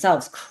it to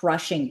themselves,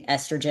 crushing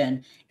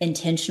estrogen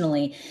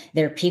intentionally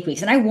their peak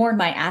weeks. And I warn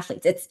my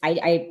athletes,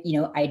 I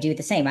do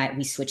the same.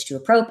 We switch to a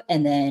prop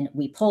and then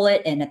we pull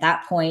it. And at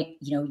that point,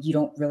 you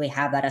don't really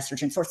have that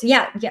estrogen source. So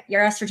yeah,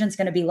 your estrogen is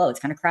going to be low. It's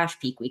going to crash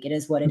peak week. It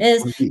is what it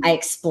is. I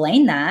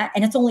explain that,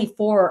 and it's only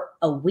for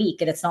a week.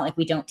 And it's not like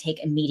we don't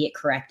take immediate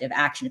corrective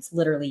action. It's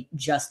literally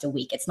just a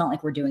week. It's not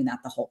like we're doing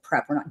that the whole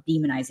prep. We're not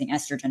demonizing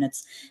estrogen.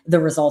 It's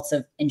the results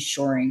of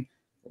ensuring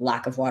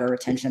lack of water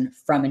retention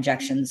from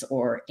injections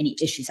or any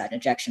issues at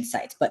injection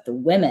sites. But the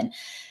women,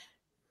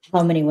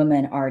 how many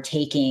women are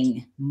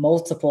taking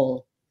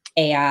multiple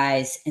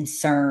AIs and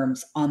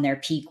SERMs on their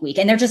peak week,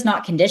 and they're just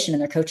not conditioned,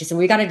 and their coaches say,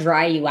 we got to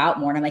dry you out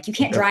more. And I'm like, you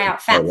can't dry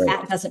out fat.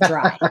 Fat doesn't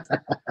dry.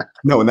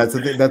 No. And that's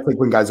like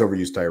when guys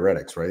overuse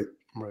diuretics, right?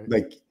 Right.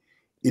 Like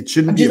it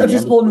shouldn't I'm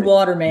just holding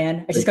water,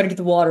 man. I just got to get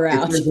the water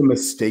out. If there's a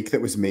mistake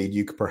that was made,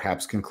 you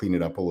perhaps can clean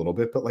it up a little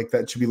bit, but like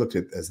that should be looked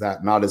at as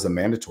that, not as a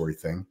mandatory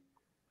thing.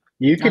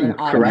 You can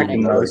correct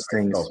most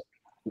things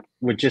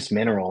with just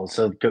minerals.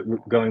 So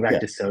going back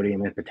to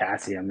sodium and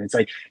potassium, it's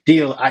like,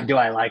 do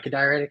I like a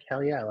diuretic?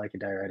 Hell yeah, I like a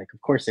diuretic.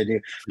 Of course I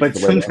do. But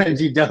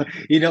sometimes you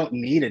don't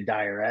need a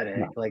diuretic.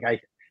 No. Like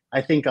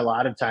I think a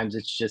lot of times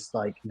it's just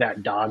like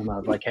that dogma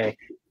of like, hey,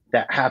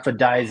 that half a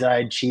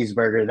diazide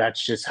cheeseburger,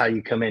 that's just how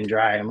you come in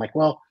dry. I'm like,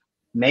 well,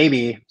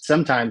 maybe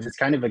sometimes it's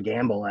kind of a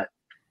gamble.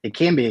 It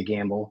can be a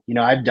gamble.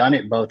 I've done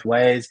it both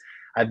ways.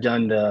 I've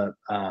done the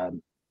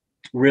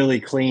really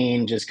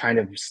clean, just kind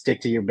of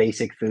stick to your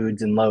basic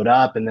foods and load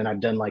up. And then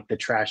I've done like the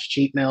trash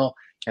cheat meal.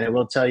 And I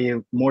will tell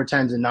you, more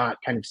times than not,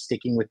 kind of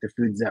sticking with the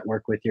foods that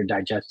work with your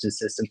digestive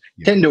system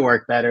tend to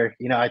work better.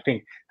 I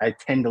think I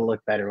tend to look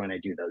better when I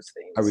do those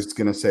things. I was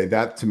going to say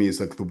that to me is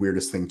like the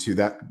weirdest thing too.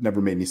 That never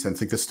made any sense.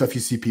 Like the stuff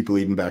you see people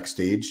eating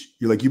backstage,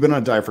 you're like, you've been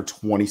on a diet for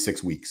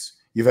 26 weeks.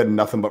 You've had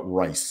nothing but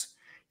rice.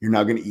 You're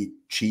now going to eat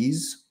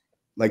cheese,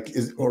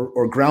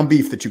 or ground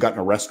beef that you got in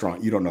a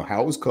restaurant. You don't know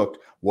how it was cooked,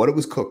 what it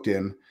was cooked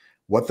in,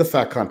 what the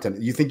fat content.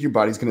 You think your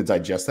body's going to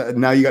digest that? And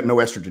now you got no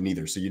estrogen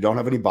either. So you don't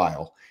have any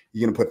bile.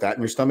 You're going to put that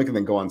in your stomach and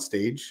then go on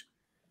stage.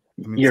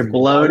 You're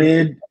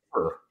bloated.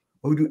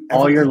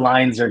 All your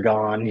lines are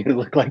gone. You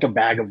look like a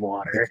bag of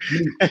water.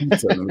 And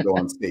then go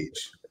on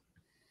stage.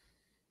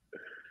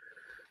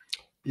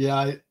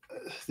 Yeah.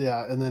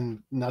 And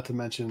then not to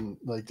mention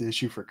like the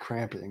issue for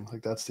cramping.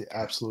 Like that's the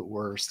absolute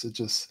worst. It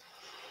just,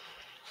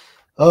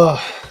 I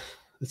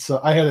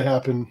had it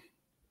happen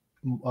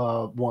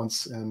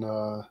once, and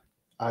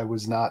I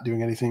was not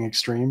doing anything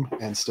extreme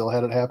and still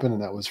had it happen.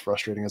 And that was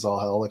frustrating as all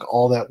hell. Like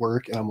all that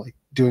work. And I'm like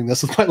doing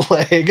this with my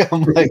leg.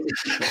 I'm like,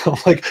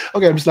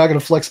 okay, I'm just not going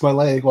to flex my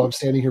leg while I'm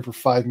standing here for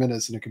 5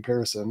 minutes in a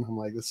comparison. I'm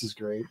like, this is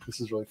great.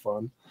 This is really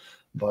fun.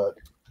 But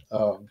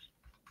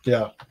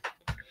yeah.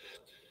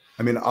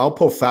 I mean, I'll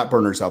pull fat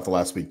burners out the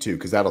last week too,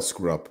 because that'll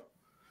screw up.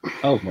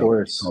 Oh, of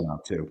course.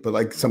 Out too. But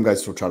like some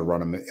guys still try to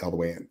run them all the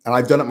way in. And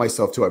I've done it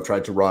myself too. I've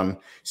tried to run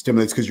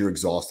stimulants because you're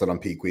exhausted on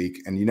peak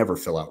week and you never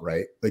fill out,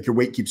 right? Like your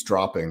weight keeps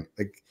dropping.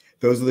 Like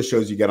those are the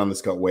shows you get on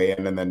the gut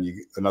weigh-in, and then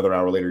you another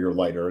hour later you're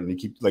lighter and you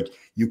keep like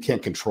you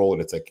can't control it.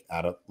 It's like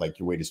like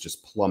your weight is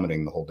just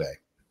plummeting the whole day.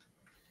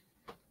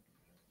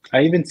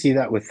 I even see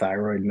that with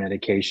thyroid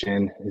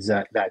medication, is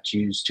that's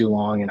used too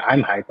long. And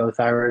I'm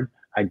hypothyroid.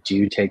 I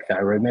do take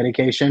thyroid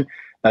medication,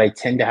 but I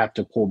tend to have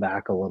to pull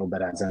back a little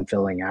bit as I'm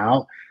filling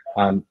out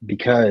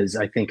because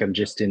I think I'm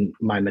just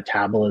my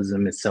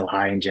metabolism is so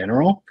high in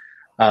general.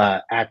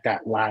 At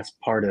that last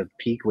part of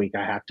peak week,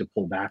 I have to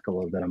pull back a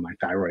little bit on my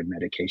thyroid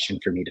medication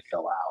for me to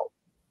fill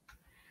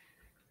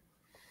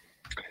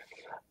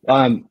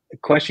out.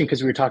 Question,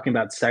 because we were talking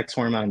about sex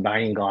hormone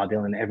binding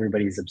globulin,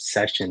 everybody's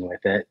obsession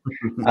with it.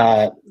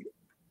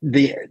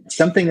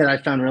 Something that I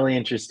found really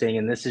interesting,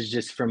 and this is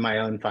just from my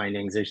own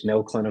findings, there's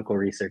no clinical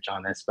research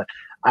on this, but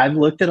I've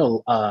looked at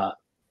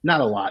not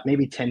a lot,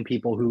 maybe 10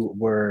 people who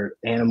were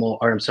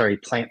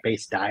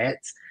plant-based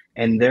diets,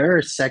 and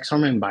their sex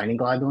hormone binding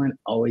globulin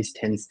always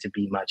tends to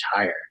be much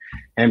higher.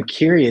 And I'm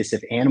curious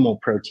if animal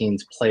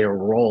proteins play a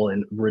role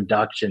in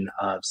reduction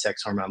of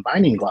sex hormone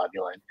binding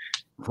globulin.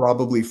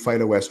 Probably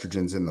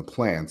phytoestrogens in the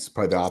plants,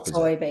 probably the opposite.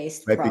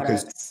 Soy-based right?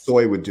 products. Because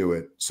soy would do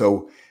it.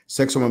 So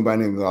sex hormone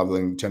binding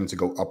globulin tends to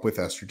go up with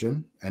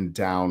estrogen and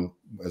down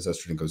as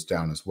estrogen goes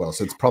down as well.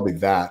 So it's probably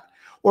that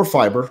or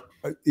fiber.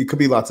 It could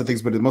be lots of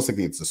things, but most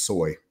likely it's the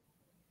soy.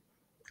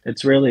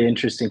 It's really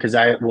interesting because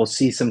I will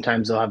see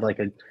sometimes they'll have like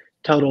a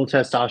total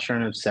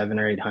testosterone of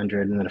 700 or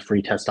 800 and then a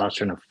free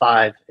testosterone of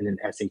 5 and an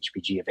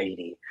SHBG of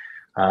 80.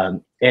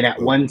 And at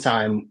one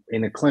time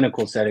in a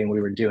clinical setting, we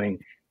were doing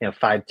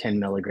 5-10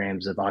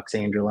 milligrams of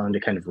oxandrolone to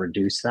kind of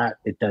reduce that.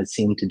 It does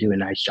seem to do a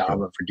nice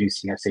job of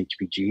reducing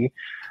SHBG,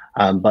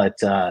 but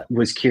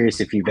was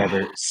curious if you've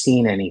ever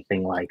seen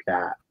anything like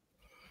that.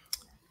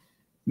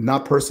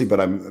 Not personally,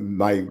 but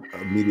my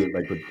immediate,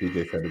 like what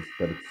DJ said, is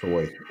that it's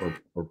soy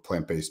or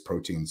plant-based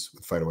proteins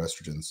with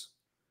phytoestrogens.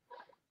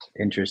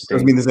 Interesting.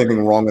 Doesn't mean there's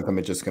anything wrong with them.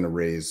 It's just going to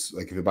raise,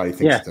 like if your body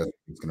thinks that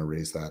it's going to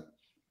raise that.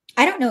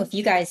 I don't know if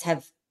you guys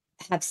have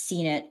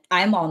seen it.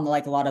 I'm on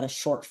like a lot of the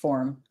short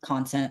form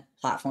content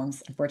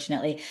platforms,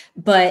 unfortunately,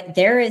 but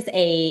there is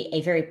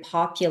a very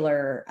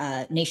popular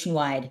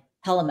nationwide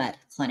telemed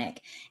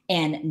clinic,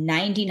 and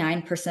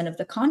 99% of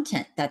the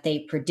content that they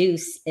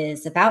produce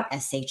is about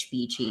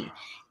SHBG.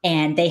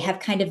 And they have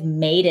kind of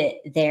made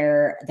it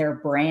their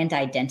brand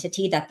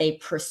identity that they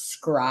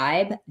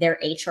prescribe their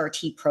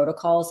HRT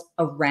protocols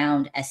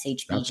around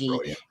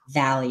SHBG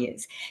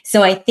values.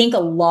 So I think a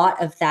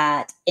lot of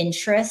that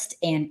interest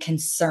and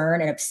concern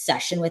and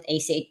obsession with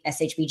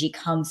SHBG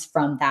comes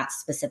from that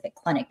specific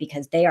clinic,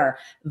 because they are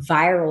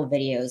viral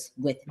videos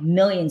with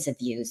millions of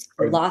views,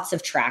 lots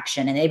of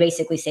traction. And they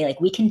basically say,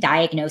 like, we can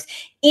diagnose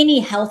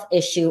any health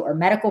issue or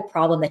medical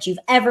problem that you've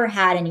ever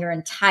had in your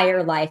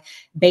entire life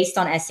based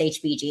on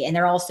SHBG. And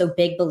they're also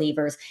big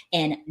believers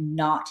in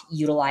not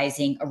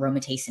utilizing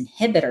aromatase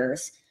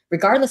inhibitors,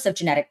 regardless of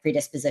genetic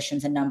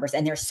predispositions and numbers.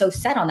 And they're so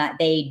set on that,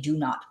 they do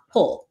not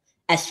pull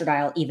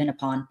estradiol even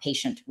upon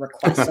patient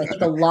request. So I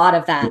think a lot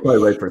of that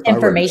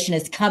information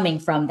is coming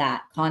from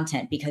that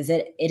content, because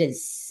it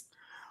is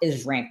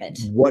rampant.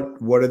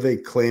 What are they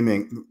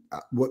claiming?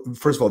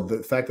 First of all,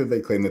 the fact that they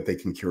claim that they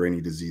can cure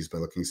any disease by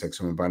looking at sex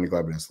hormone binding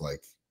globulin is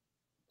like,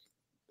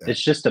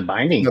 it's just a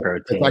binding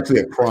protein. It's actually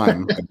a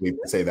crime, I believe,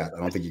 to say that. I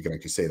don't think you can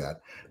actually say that.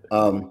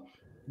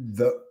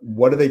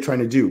 What are they trying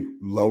to do?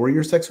 Lower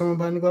your sex hormone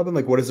binding globulin?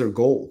 Like, what is their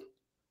goal?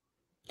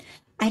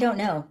 I don't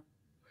know.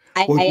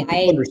 I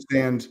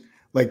understand,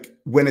 like,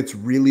 when it's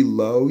really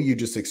low, you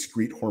just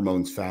excrete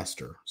hormones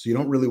faster. So you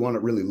don't really want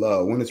it really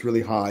low. When it's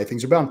really high,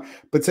 things are bound.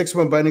 But sex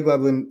hormone binding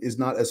globulin is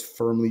not as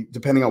firmly,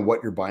 depending on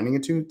what you're binding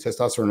it to,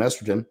 testosterone and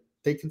estrogen,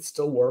 they can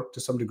still work to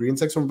some degree. And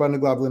sex hormone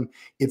binding globulin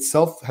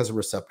itself has a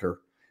receptor.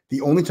 The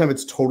only time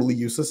it's totally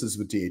useless is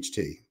with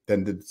DHT.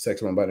 Then the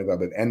sex hormone binding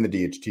globulin and the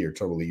DHT are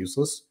totally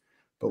useless.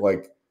 But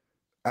like,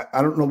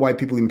 I don't know why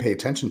people even pay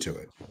attention to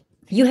it.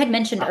 You had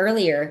mentioned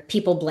earlier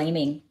people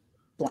blaming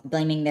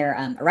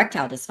their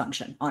erectile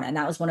dysfunction on it. And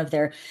that was one of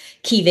their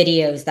key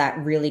videos that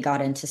really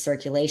got into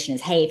circulation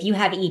is, hey, if you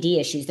have ED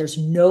issues, there's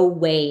no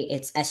way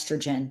it's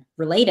estrogen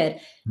related.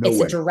 It's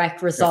a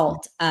direct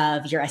result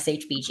of your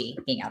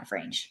SHBG being out of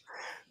range.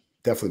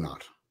 Definitely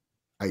not.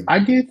 I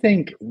do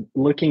think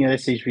looking at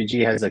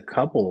SHBG has a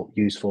couple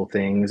useful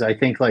things. I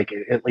think, like,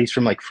 at least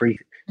from like free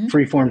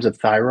forms of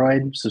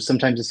thyroid. So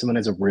sometimes if someone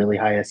has a really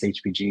high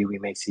SHBG, we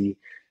may see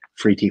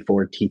free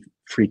T4,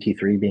 free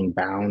T3 being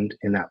bound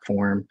in that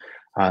form.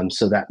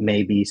 So that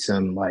may be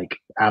some like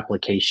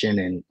application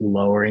and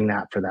lowering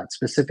that for that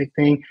specific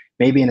thing,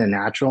 maybe in a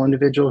natural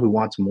individual who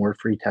wants more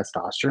free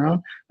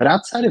testosterone. But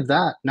outside of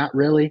that, not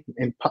really.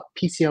 In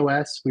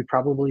PCOS, we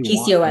probably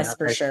PCOS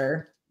for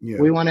sure. Yeah.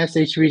 We want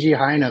SHBG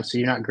high enough so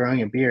you're not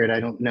growing a beard.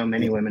 I don't know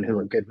many women who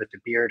look good with a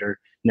beard or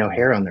no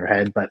hair on their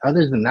head. But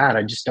other than that,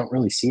 I just don't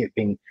really see it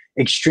being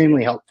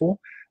extremely helpful.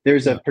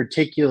 There's a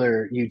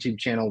particular YouTube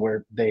channel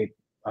where they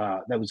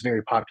that was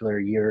very popular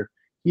a year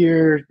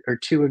or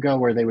two ago,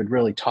 where they would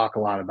really talk a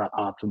lot about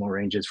optimal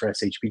ranges for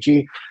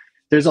SHBG.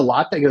 There's a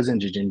lot that goes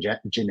into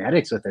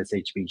genetics with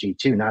SHBG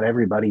too. Not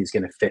everybody is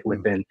going to fit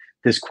within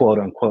this quote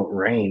unquote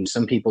range.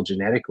 Some people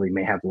genetically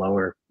may have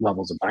lower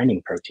levels of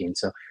binding protein.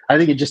 So I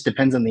think it just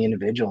depends on the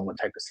individual and what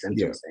type of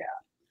symptoms they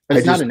have. But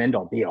it's not an end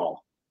all be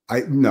all.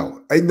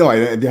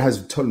 It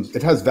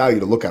has value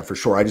to look at for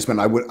sure. I just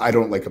meant I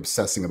don't like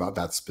obsessing about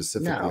that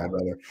specifically. No. I'd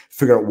rather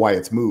figure out why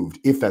it's moved,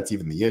 if that's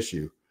even the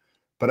issue.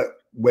 But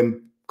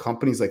when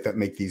companies like that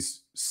make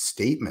these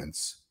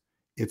statements,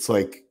 it's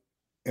like,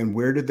 and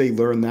where did they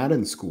learn that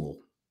in school?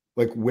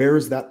 Like, where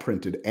is that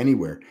printed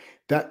anywhere?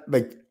 That,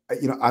 like,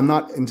 you know, I'm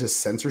not into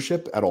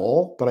censorship at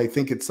all, but I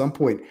think at some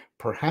point,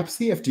 perhaps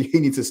the FDA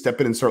needs to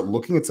step in and start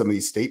looking at some of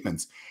these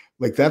statements.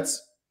 Like,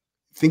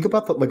 think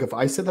about that. Like, if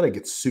I said that, I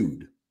get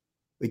sued.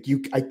 Like,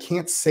 I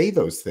can't say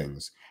those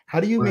things.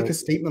 How do you make a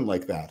statement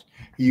like that?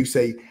 You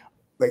say,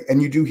 like,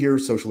 and you do hear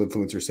social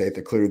influencers say it,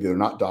 that clearly they're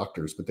not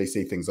doctors, but they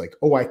say things like,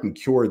 oh, I can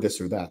cure this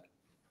or that.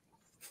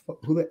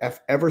 Who the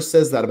F ever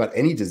says that about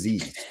any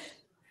disease?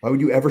 Why would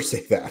you ever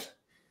say that?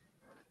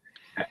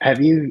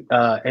 Have you,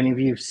 any of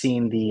you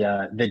seen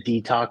the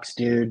detox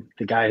dude,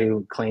 the guy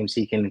who claims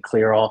he can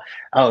clear all?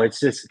 Oh, it's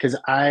just because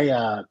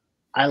I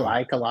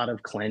like a lot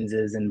of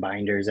cleanses and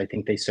binders. I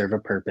think they serve a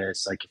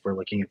purpose, like if we're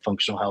looking at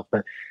functional health.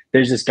 But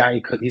there's this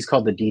guy, he's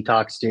called the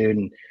detox dude,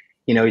 and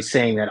you know, he's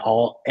saying that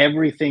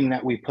everything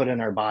that we put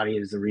in our body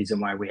is the reason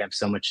why we have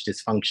so much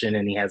dysfunction.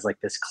 And he has like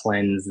this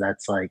cleanse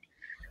that's like,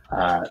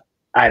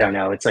 I don't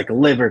know, it's like a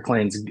liver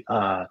cleanse,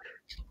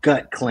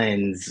 gut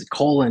cleanse,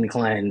 colon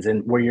cleanse,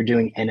 and where you're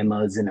doing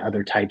enemas and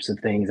other types of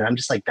things. And I'm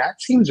just like,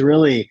 that seems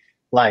really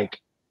like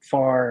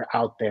far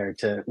out there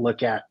to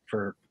look at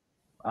for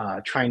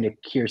trying to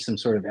cure some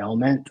sort of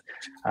ailment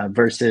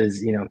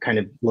versus, you know, kind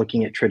of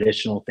looking at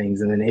traditional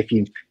things. And then if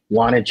you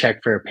want to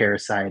check for a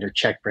parasite or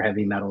check for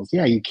heavy metals,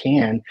 yeah, you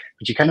can,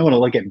 but you kind of want to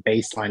look at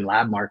baseline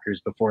lab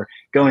markers before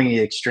going to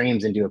the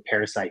extremes and do a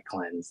parasite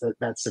cleanse.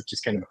 That stuff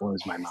just kind of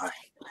blows my mind.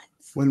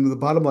 When the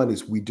bottom line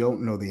is we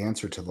don't know the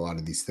answer to a lot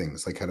of these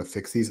things, like how to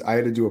fix these. I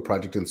had to do a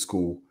project in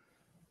school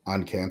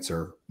on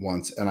cancer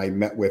once, and I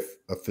met with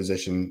a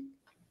physician.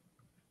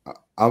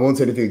 I won't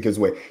say anything that gives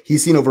away.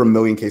 He's seen over 1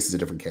 million cases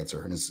of different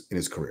cancer in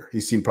his career.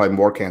 He's seen probably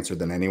more cancer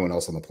than anyone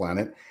else on the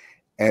planet.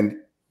 And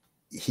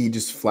he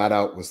just flat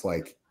out was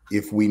like,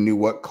 if we knew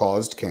what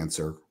caused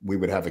cancer, we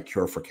would have a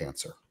cure for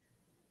cancer.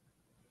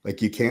 Like,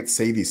 you can't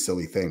say these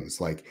silly things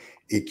like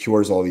it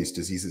cures all these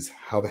diseases.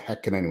 How the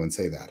heck can anyone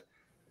say that?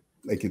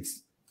 Like,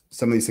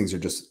 some of these things are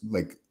just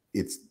like,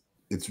 it's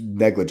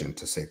negligent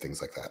to say things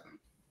like that.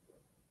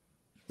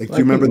 Like, do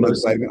you remember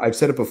I've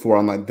said it before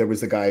online. There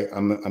was the guy,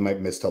 I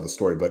might mistell the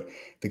story, but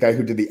the guy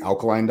who did the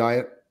alkaline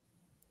diet.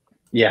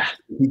 Yeah.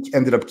 He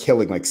ended up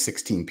killing like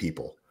 16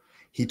 people.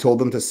 He told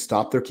them to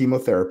stop their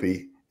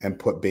chemotherapy and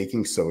put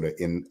baking soda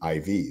in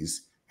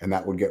IVs, and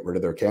that would get rid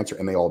of their cancer.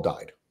 And they all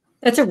died.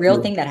 That's a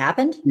real thing that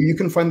happened? You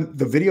can find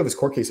the video of his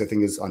court case, I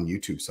think, is on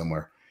YouTube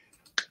somewhere.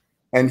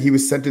 And he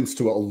was sentenced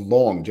to a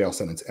long jail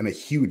sentence and a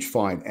huge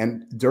fine.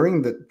 And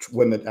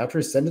after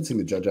his sentencing,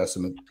 the judge asked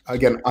him,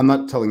 again, I'm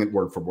not telling it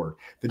word for word.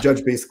 The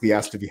judge basically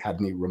asked if he had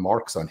any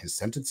remarks on his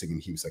sentencing.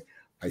 And he was like,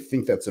 I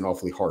think that's an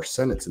awfully harsh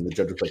sentence. And the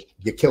judge was like,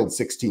 you killed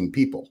 16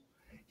 people.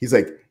 He's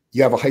like,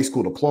 you have a high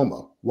school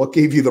diploma. What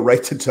gave you the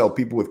right to tell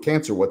people with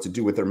cancer what to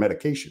do with their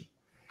medication?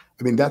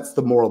 I mean, that's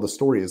the moral of the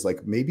story, is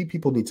like, maybe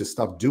people need to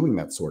stop doing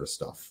that sort of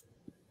stuff.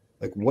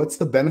 Like, what's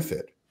the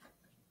benefit?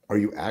 Are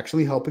you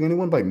actually helping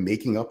anyone by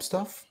making up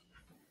stuff?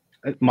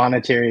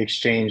 Monetary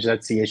exchange.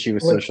 That's the issue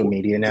with social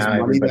media now.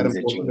 Everybody's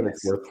a genius.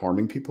 It's worth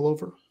harming people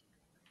over.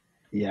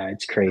 Yeah,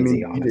 it's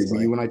crazy. I mean,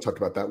 honestly, you and I talked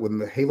about that when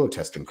the Halo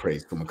testing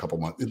craze from a couple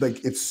months.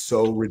 Like, it's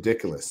so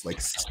ridiculous.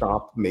 Like,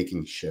 stop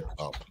making shit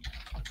up.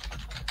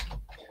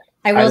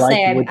 I will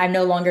say I'm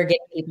no longer getting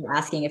people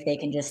asking if they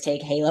can just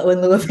take Halo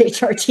in lieu of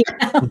HRT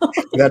now.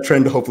 That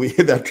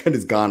trend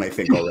is gone, I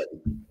think, already.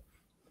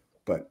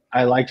 But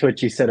I liked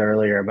what you said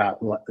earlier about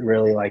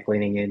really like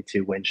leaning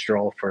into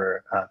Winstrol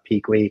for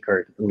peak week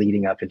or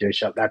leading up into a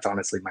show. That's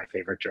honestly my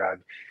favorite drug.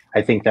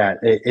 I think that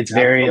it's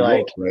very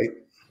like, right?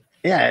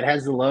 Yeah, it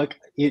has the look.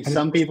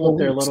 Some people, if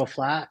they're a little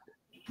flat,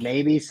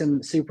 maybe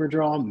some super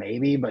draw,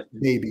 but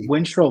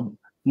Winstrol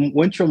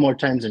more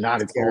times than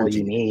not, it's all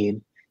you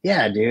need.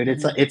 Yeah, dude,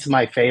 it's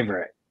my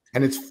favorite.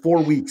 And it's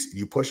 4 weeks.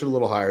 You push it a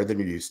little higher than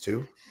you're used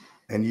to,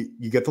 and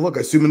you get the look.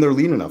 Assuming they're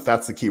lean enough,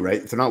 that's the key,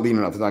 right? If they're not lean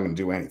enough, it's not going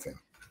to do anything.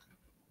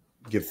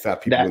 give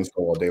fat people Winstrol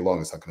all day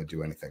long. It's not going to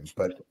do anything.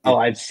 But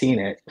I've seen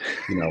it.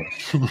 You know,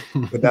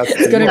 but that's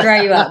it's going to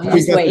dry you out.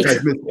 Just wait.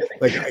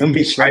 Like, and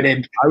be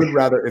shredded. I would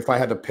rather, if I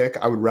had to pick,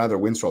 I would rather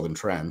Winstrol than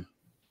Tren.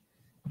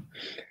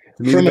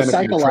 From a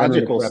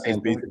psychological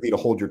standpoint, is basically to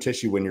hold your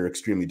tissue when you're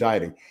extremely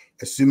dieting.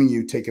 Assuming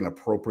you take an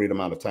appropriate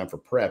amount of time for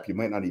prep, you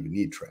might not even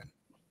need Tren.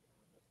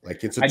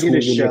 Like, it's a tool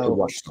when you have to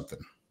rush something.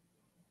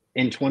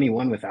 In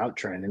 21 without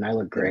Tren, and I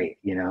look great.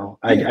 You know,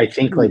 I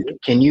think like,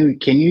 can you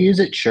use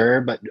it?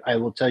 Sure, but I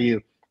will tell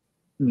you,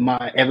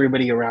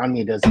 everybody around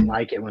me doesn't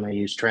like it when I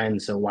use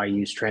Tren. So why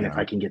use Tren if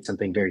I can get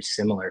something very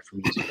similar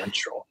from using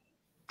Winstrol?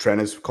 Tren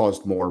has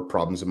caused more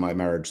problems in my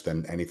marriage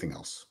than anything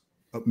else.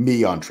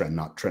 Me on Tren,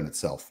 not Tren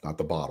itself, not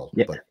the bottle.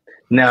 Yeah. But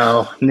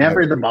no,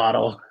 never the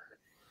bottle.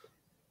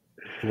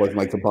 It wasn't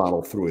like the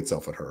bottle threw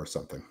itself at her or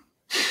something.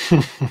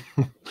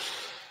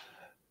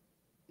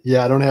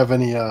 Yeah, I don't have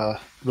any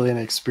really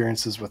any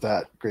experiences with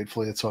that,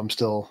 gratefully.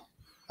 So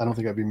I don't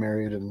think I'd be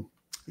married, and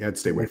I'd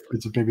stay away from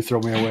it. Maybe throw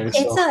me away.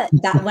 It's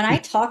that when I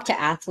talk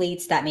to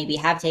athletes that maybe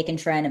have taken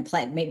Tren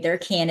and maybe they're a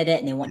candidate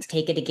and they want to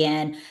take it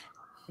again,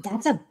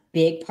 that's a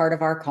big part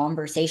of our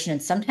conversation.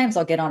 And sometimes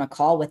I'll get on a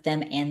call with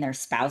them and their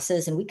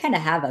spouses, and we kind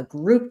of have a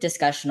group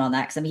discussion on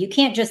that. Cause I mean, you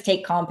can't just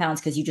take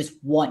compounds because you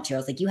just want to. I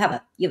was like, you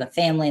have a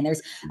family, and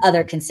there's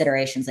other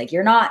considerations. Like,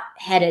 you're not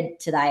headed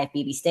to the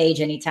IFBB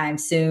stage anytime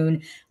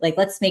soon. Like,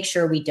 let's make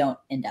sure we don't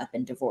end up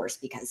in divorce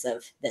because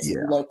of this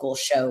local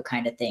show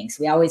kind of thing.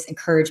 So we always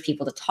encourage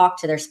people to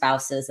talk to their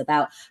spouses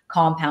about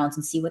compounds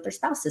and see what their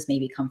spouses may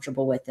be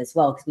comfortable with as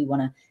well. Cause we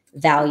want to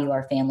value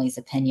our family's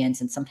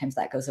opinions, and sometimes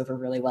that goes over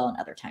really well and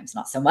other times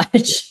not so much.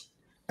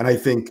 And I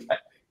think,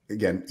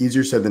 again,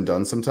 easier said than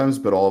done sometimes,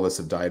 but all of us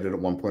have dieted at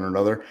one point or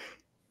another.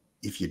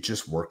 If you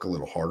just work a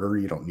little harder,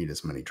 you don't need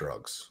as many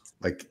drugs.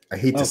 Like, I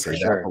hate to say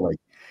that, but like,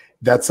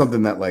 that's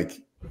something that, like,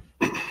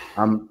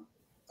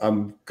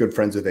 I'm good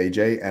friends with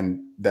AJ,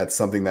 and that's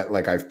something that,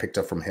 like, I've picked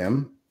up from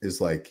him is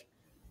like,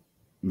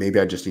 maybe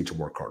I just need to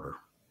work harder.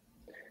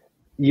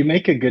 You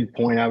make a good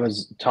point. I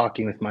was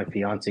talking with my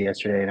fiance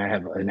yesterday, and I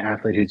have an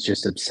athlete who's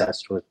just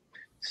obsessed with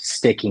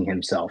sticking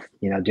himself,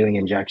 you know, doing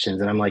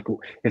injections. And I'm like,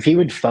 if he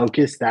would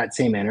focus that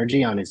same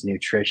energy on his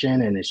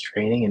nutrition and his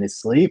training and his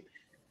sleep,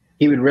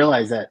 he would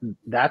realize that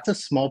that's a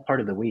small part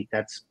of the week.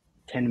 That's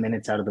 10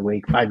 minutes out of the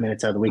week, 5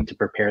 minutes out of the week to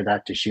prepare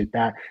that, to shoot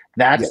that.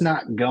 That's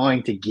not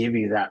going to give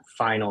you that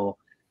final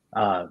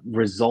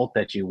result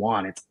that you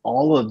want. It's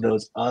all of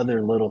those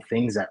other little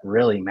things that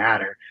really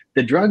matter.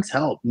 The drugs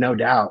help, no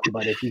doubt,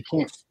 but if you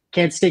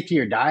can't stick to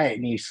your diet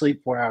and you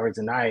sleep 4 hours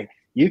a night,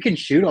 you can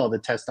shoot all the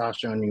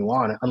testosterone you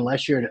want.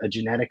 Unless you're a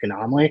genetic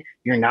anomaly,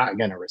 you're not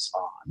going to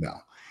respond. No.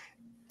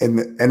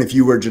 And if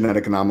you were a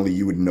genetic anomaly,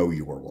 you would know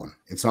you were one.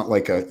 It's not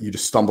like you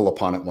just stumble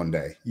upon it one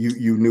day.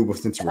 You knew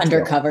since you were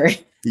undercover.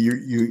 12.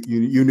 You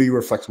knew you were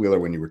a flex wheeler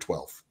when you were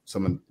 12.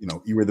 Someone, you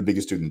know, you were the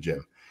biggest dude in the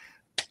gym.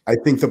 I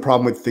think the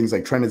problem with things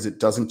like Tren is it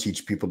doesn't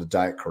teach people to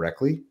diet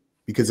correctly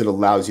because it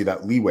allows you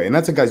that leeway. And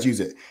that's how guys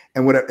use it.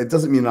 And it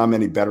doesn't mean I'm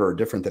any better or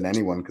different than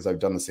anyone because I've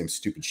done the same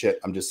stupid shit.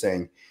 I'm just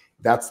saying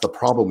that's the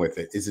problem with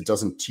it is it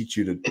doesn't teach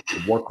you to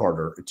work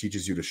harder. It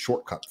teaches you to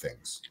shortcut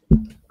things.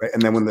 Right.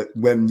 And then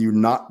when you're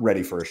not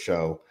ready for a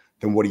show,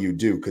 then what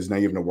do? Because now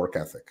you have no work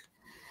ethic.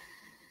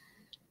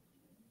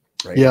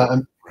 Right. Yeah.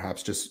 And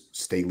perhaps just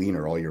stay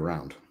leaner all year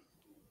round.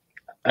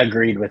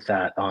 Agreed with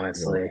that.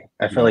 Honestly,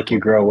 I feel like you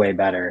grow way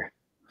better.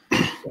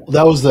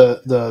 That was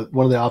the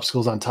one of the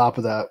obstacles on top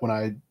of that when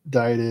I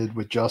dieted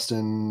with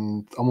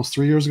Justin almost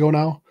 3 years ago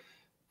now.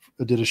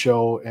 I did a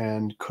show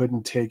and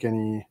couldn't take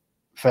any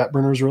fat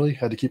burners really.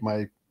 Had to keep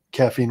my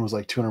caffeine was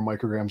like 200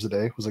 micrograms a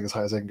day. It was like as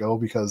high as I can go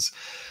because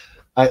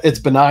it's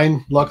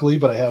benign, luckily,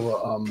 but I have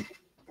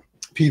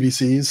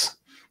PVCs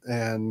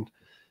and,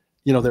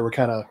 you know, they were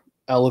kind of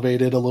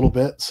elevated a little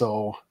bit.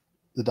 So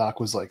the doc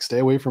was like, stay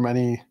away from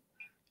any,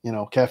 you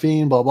know,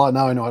 caffeine, blah, blah.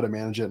 Now I know how to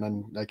manage it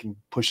and I can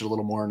push it a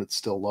little more and it's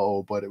still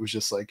low, but it was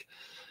just like,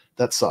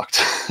 that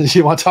sucked.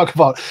 You want to talk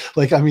about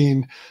like, I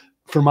mean,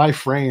 for my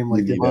frame,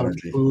 like the amount of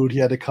food he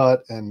had to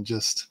cut and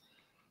just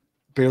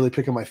barely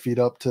picking my feet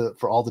up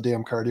for all the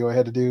damn cardio I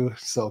had to do.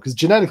 So, cause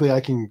genetically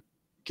I can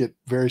get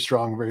very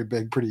strong, very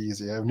big, pretty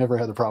easy. I've never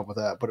had a problem with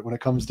that, but when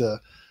it comes to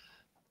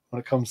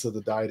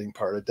the dieting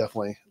part, it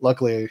definitely,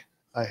 luckily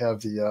I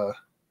have the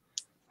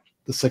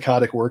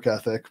psychotic work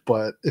ethic,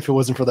 but if it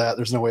wasn't for that,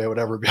 there's no way I would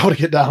ever be able to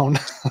get down.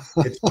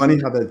 It's funny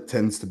how that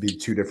tends to be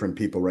two different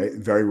people, right?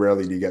 Very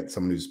rarely do you get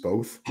someone who's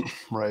both.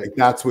 Right. Like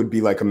that's would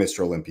be like a Mr.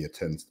 Olympia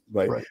tends,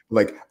 right?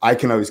 Like I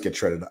can always get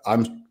shredded.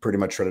 I'm pretty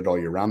much shredded all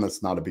year round.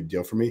 That's not a big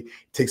deal for me. It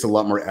takes a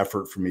lot more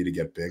effort for me to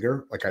get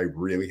bigger. Like I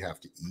really have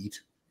to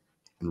eat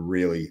and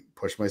really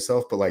push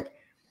myself, but like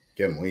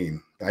getting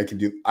lean,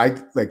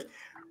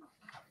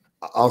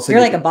 I'll say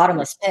you're like a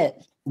bottomless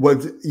pit.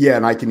 Yeah,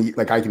 and I can eat,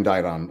 like I can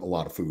diet on a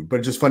lot of food, but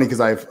it's just funny because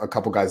I have a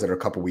couple guys that are a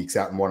couple weeks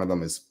out and one of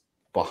them is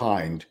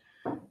behind.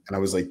 And I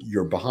was like,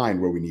 you're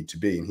behind where we need to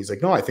be. And he's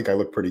like, no, I think I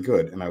look pretty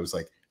good. And I was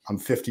like, I'm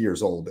 50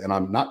 years old and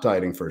I'm not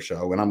dieting for a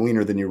show and I'm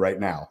leaner than you right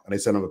now. And I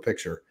sent him a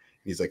picture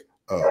and he's like,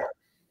 oh,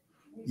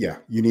 Yeah,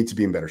 you need to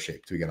be in better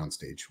shape to get on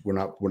stage. We're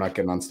not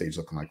getting on stage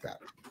looking like that.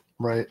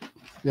 Right.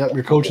 Yeah,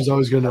 your coach is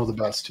always going to know the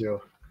best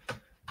too.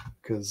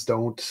 Because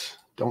don't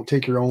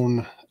take your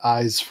own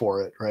eyes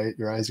for it, right?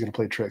 Your eyes are going to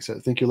play tricks. I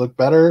think you look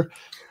better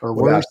or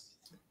worse.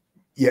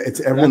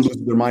 It's everyone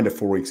loses their mind at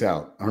 4 weeks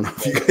out. I don't know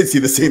if you guys see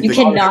the same thing. You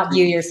cannot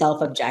view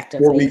yourself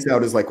objectively. 4 weeks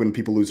out is like when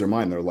people lose their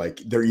mind.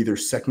 They're either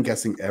second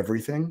guessing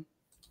everything.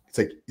 It's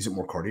like, is it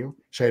more cardio?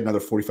 Should I add another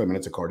 45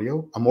 minutes of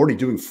cardio? I'm already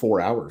doing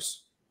 4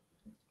 hours.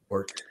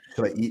 Or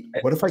should I eat?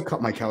 What if I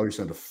cut my calories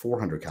down to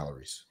 400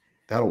 calories?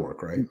 That'll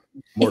work, right?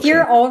 If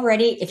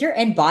you're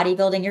in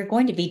bodybuilding, you're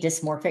going to be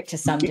dysmorphic to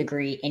some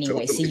degree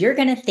anyway. So you're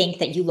going to think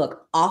that you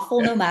look awful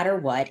no matter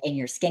what, and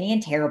you're skinny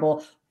and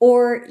terrible,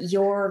 or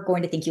you're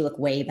going to think you look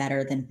way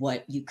better than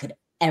what you could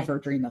ever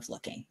dream of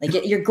looking. Like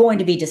you're going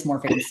to be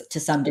dysmorphic to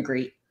some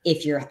degree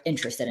if you're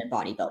interested in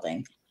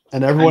bodybuilding.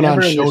 And everyone on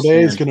show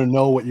day is going to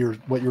know what you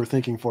were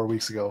thinking 4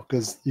 weeks ago,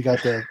 because you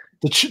got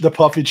the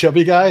puffy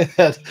chubby guy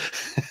that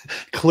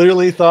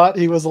clearly thought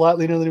he was a lot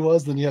leaner than he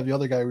was. Then you have the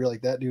other guy where you're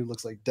like, that dude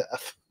looks like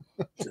death.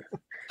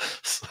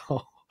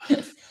 So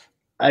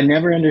I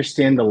never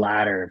understand the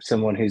latter of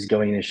someone who's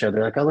going to show.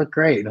 They're like, I look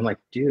great. And I'm like,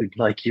 dude,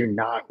 like you're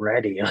not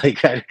ready.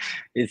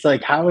 It's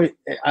like I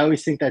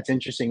always think that's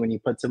interesting when you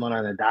put someone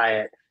on a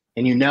diet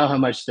and you know how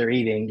much they're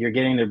eating, you're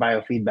getting their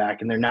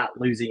biofeedback and they're not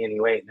losing any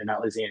weight. They're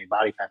not losing any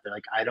body fat. They're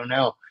like, I don't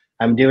know.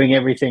 I'm doing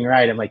everything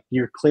right. I'm like,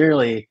 you're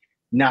clearly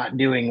not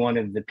doing one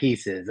of the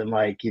pieces. I'm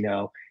like,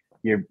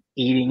 you're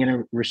eating in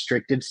a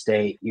restrictive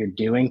state, you're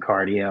doing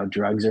cardio,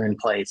 drugs are in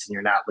place, and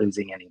you're not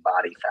losing any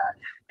body fat.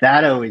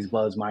 That always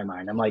blows my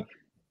mind. I'm like,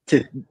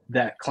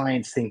 that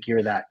clients think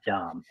you're that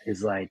dumb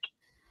is like,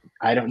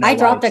 I don't know. I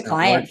dropped a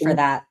client for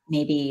that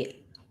maybe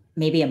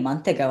a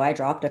month ago. I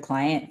dropped a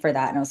client for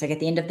that. And I was like, at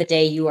the end of the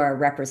day, you are a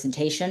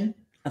representation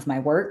of my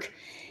work.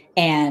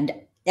 And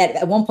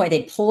at one point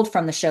they pulled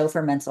from the show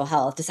for mental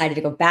health, decided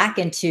to go back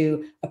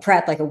into a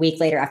prep like a week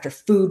later after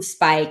food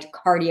spiked,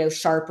 cardio,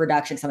 sharp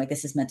reduction. So I'm like,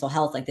 this is mental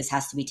health. Like this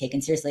has to be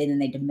taken seriously. And then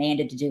they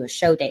demanded to do a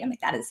show date. I'm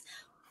like, that is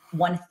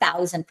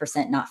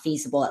 1000% not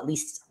feasible. At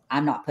least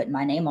I'm not putting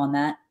my name on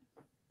that.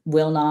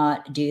 Will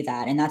not do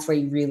that. And that's where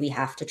you really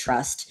have to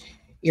trust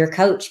your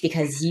coach,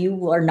 because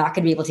you are not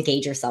going to be able to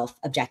gauge yourself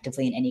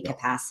objectively in any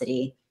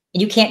capacity.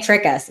 And you can't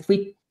trick us. If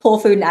we pull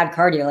food and add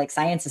cardio, like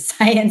science is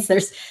science,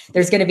 there's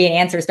going to be an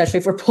answer, especially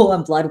if we're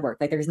pulling blood work.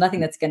 Like there's nothing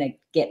that's going to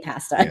get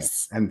past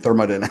us. Yeah. And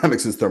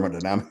thermodynamics is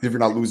thermodynamics. If you're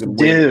not losing weight,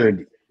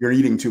 dude, you're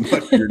eating too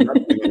much. You're not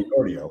doing any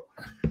cardio.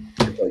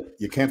 Like,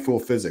 you can't fool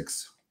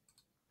physics,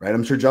 right?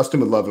 I'm sure Justin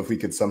would love if we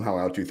could somehow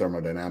outdo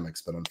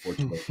thermodynamics, but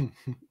unfortunately,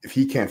 if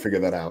he can't figure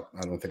that out,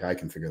 I don't think I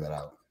can figure that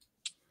out.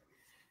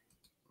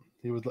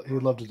 He would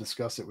love to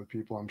discuss it with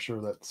people, I'm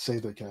sure, that say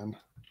they can.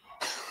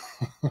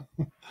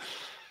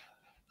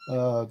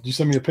 Did you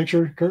send me a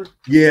picture, Kurt?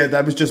 Yeah,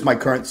 that was just my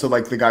current. So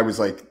like the guy was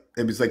like,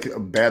 it was like a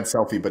bad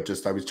selfie, but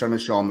just I was trying to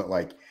show him that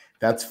like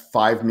that's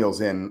 5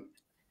 meals in.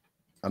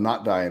 I'm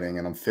not dieting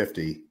and I'm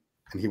 50,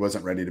 and he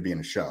wasn't ready to be in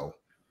a show.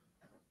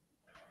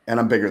 And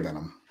I'm bigger than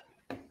him.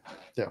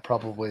 Yeah,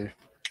 probably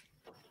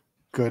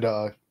good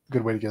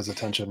way to get his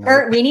attention.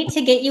 Kurt, we need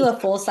to get you a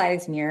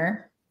full-size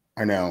mirror.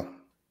 I know.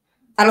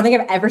 I don't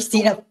think I've ever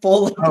seen a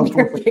full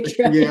mirror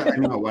picture. Yeah, I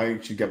know. I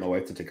should get my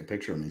wife to take a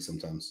picture of me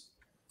sometimes.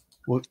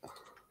 We're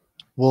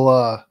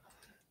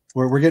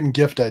getting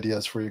gift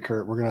ideas for you,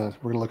 Kurt. We're gonna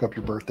look up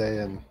your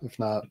birthday, and if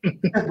not,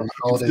 on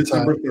holiday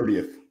December time.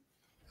 30th.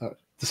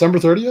 December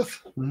 30th.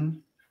 Mm-hmm.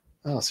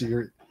 Oh,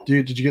 so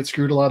did you get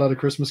screwed a lot out of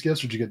Christmas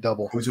gifts, or did you get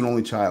double? I was an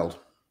only child,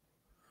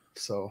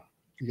 so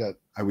you got.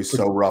 I was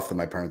so rough that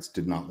my parents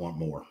did not want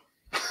more.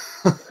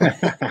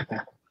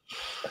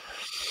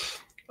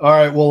 All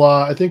right. Well,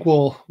 I think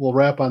we'll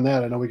wrap on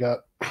that. I know we got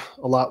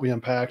a lot we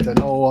unpacked. I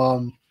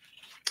know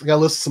we got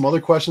to list some other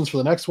questions for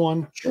the next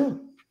one. Sure.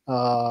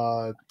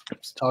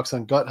 Talks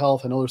on gut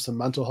health. I know there's some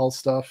mental health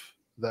stuff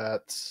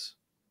that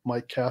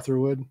Mike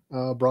Catherwood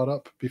brought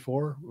up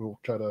before. We'll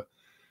try to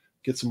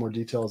get some more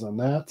details on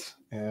that.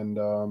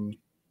 And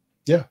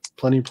yeah,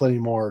 plenty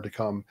more to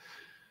come.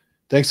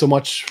 Thanks so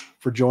much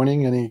for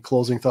joining. Any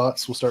closing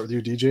thoughts? We'll start with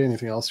you, DJ.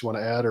 Anything else you want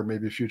to add, or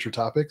maybe future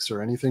topics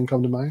or anything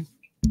come to mind?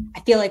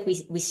 I feel like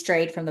we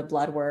strayed from the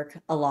blood work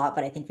a lot,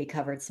 but I think we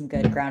covered some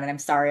good ground. And I'm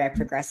sorry I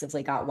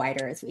progressively got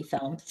wider as we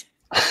filmed.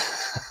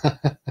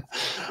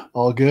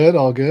 All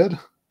good.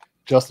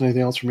 Justin,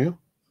 anything else from you?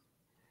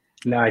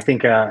 No, I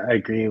think I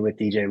agree with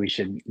DJ. We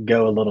should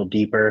go a little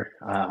deeper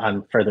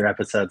on further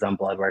episodes on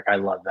blood work. I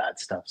love that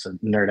stuff. So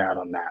nerd out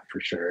on that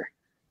for sure.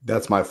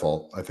 That's my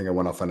fault. I think I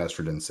went off on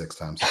estrogen 6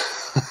 times.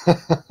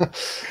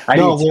 I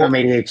need some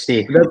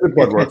ADHD. That's the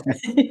blood work.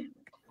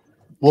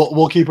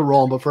 We'll keep it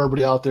rolling, but for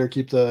everybody out there,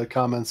 keep the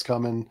comments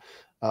coming,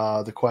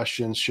 the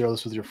questions, share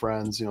this with your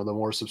friends. The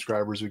more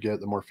subscribers we get,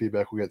 the more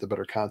feedback we get, the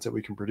better content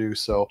we can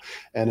produce. So,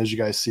 and as you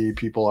guys see,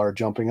 people are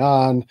jumping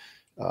on,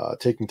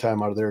 taking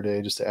time out of their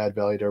day just to add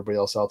value to everybody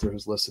else out there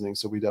who's listening.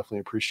 So we definitely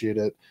appreciate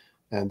it.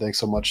 And thanks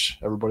so much,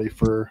 everybody,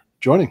 for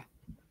joining.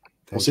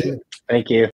 We'll see you. Thank you.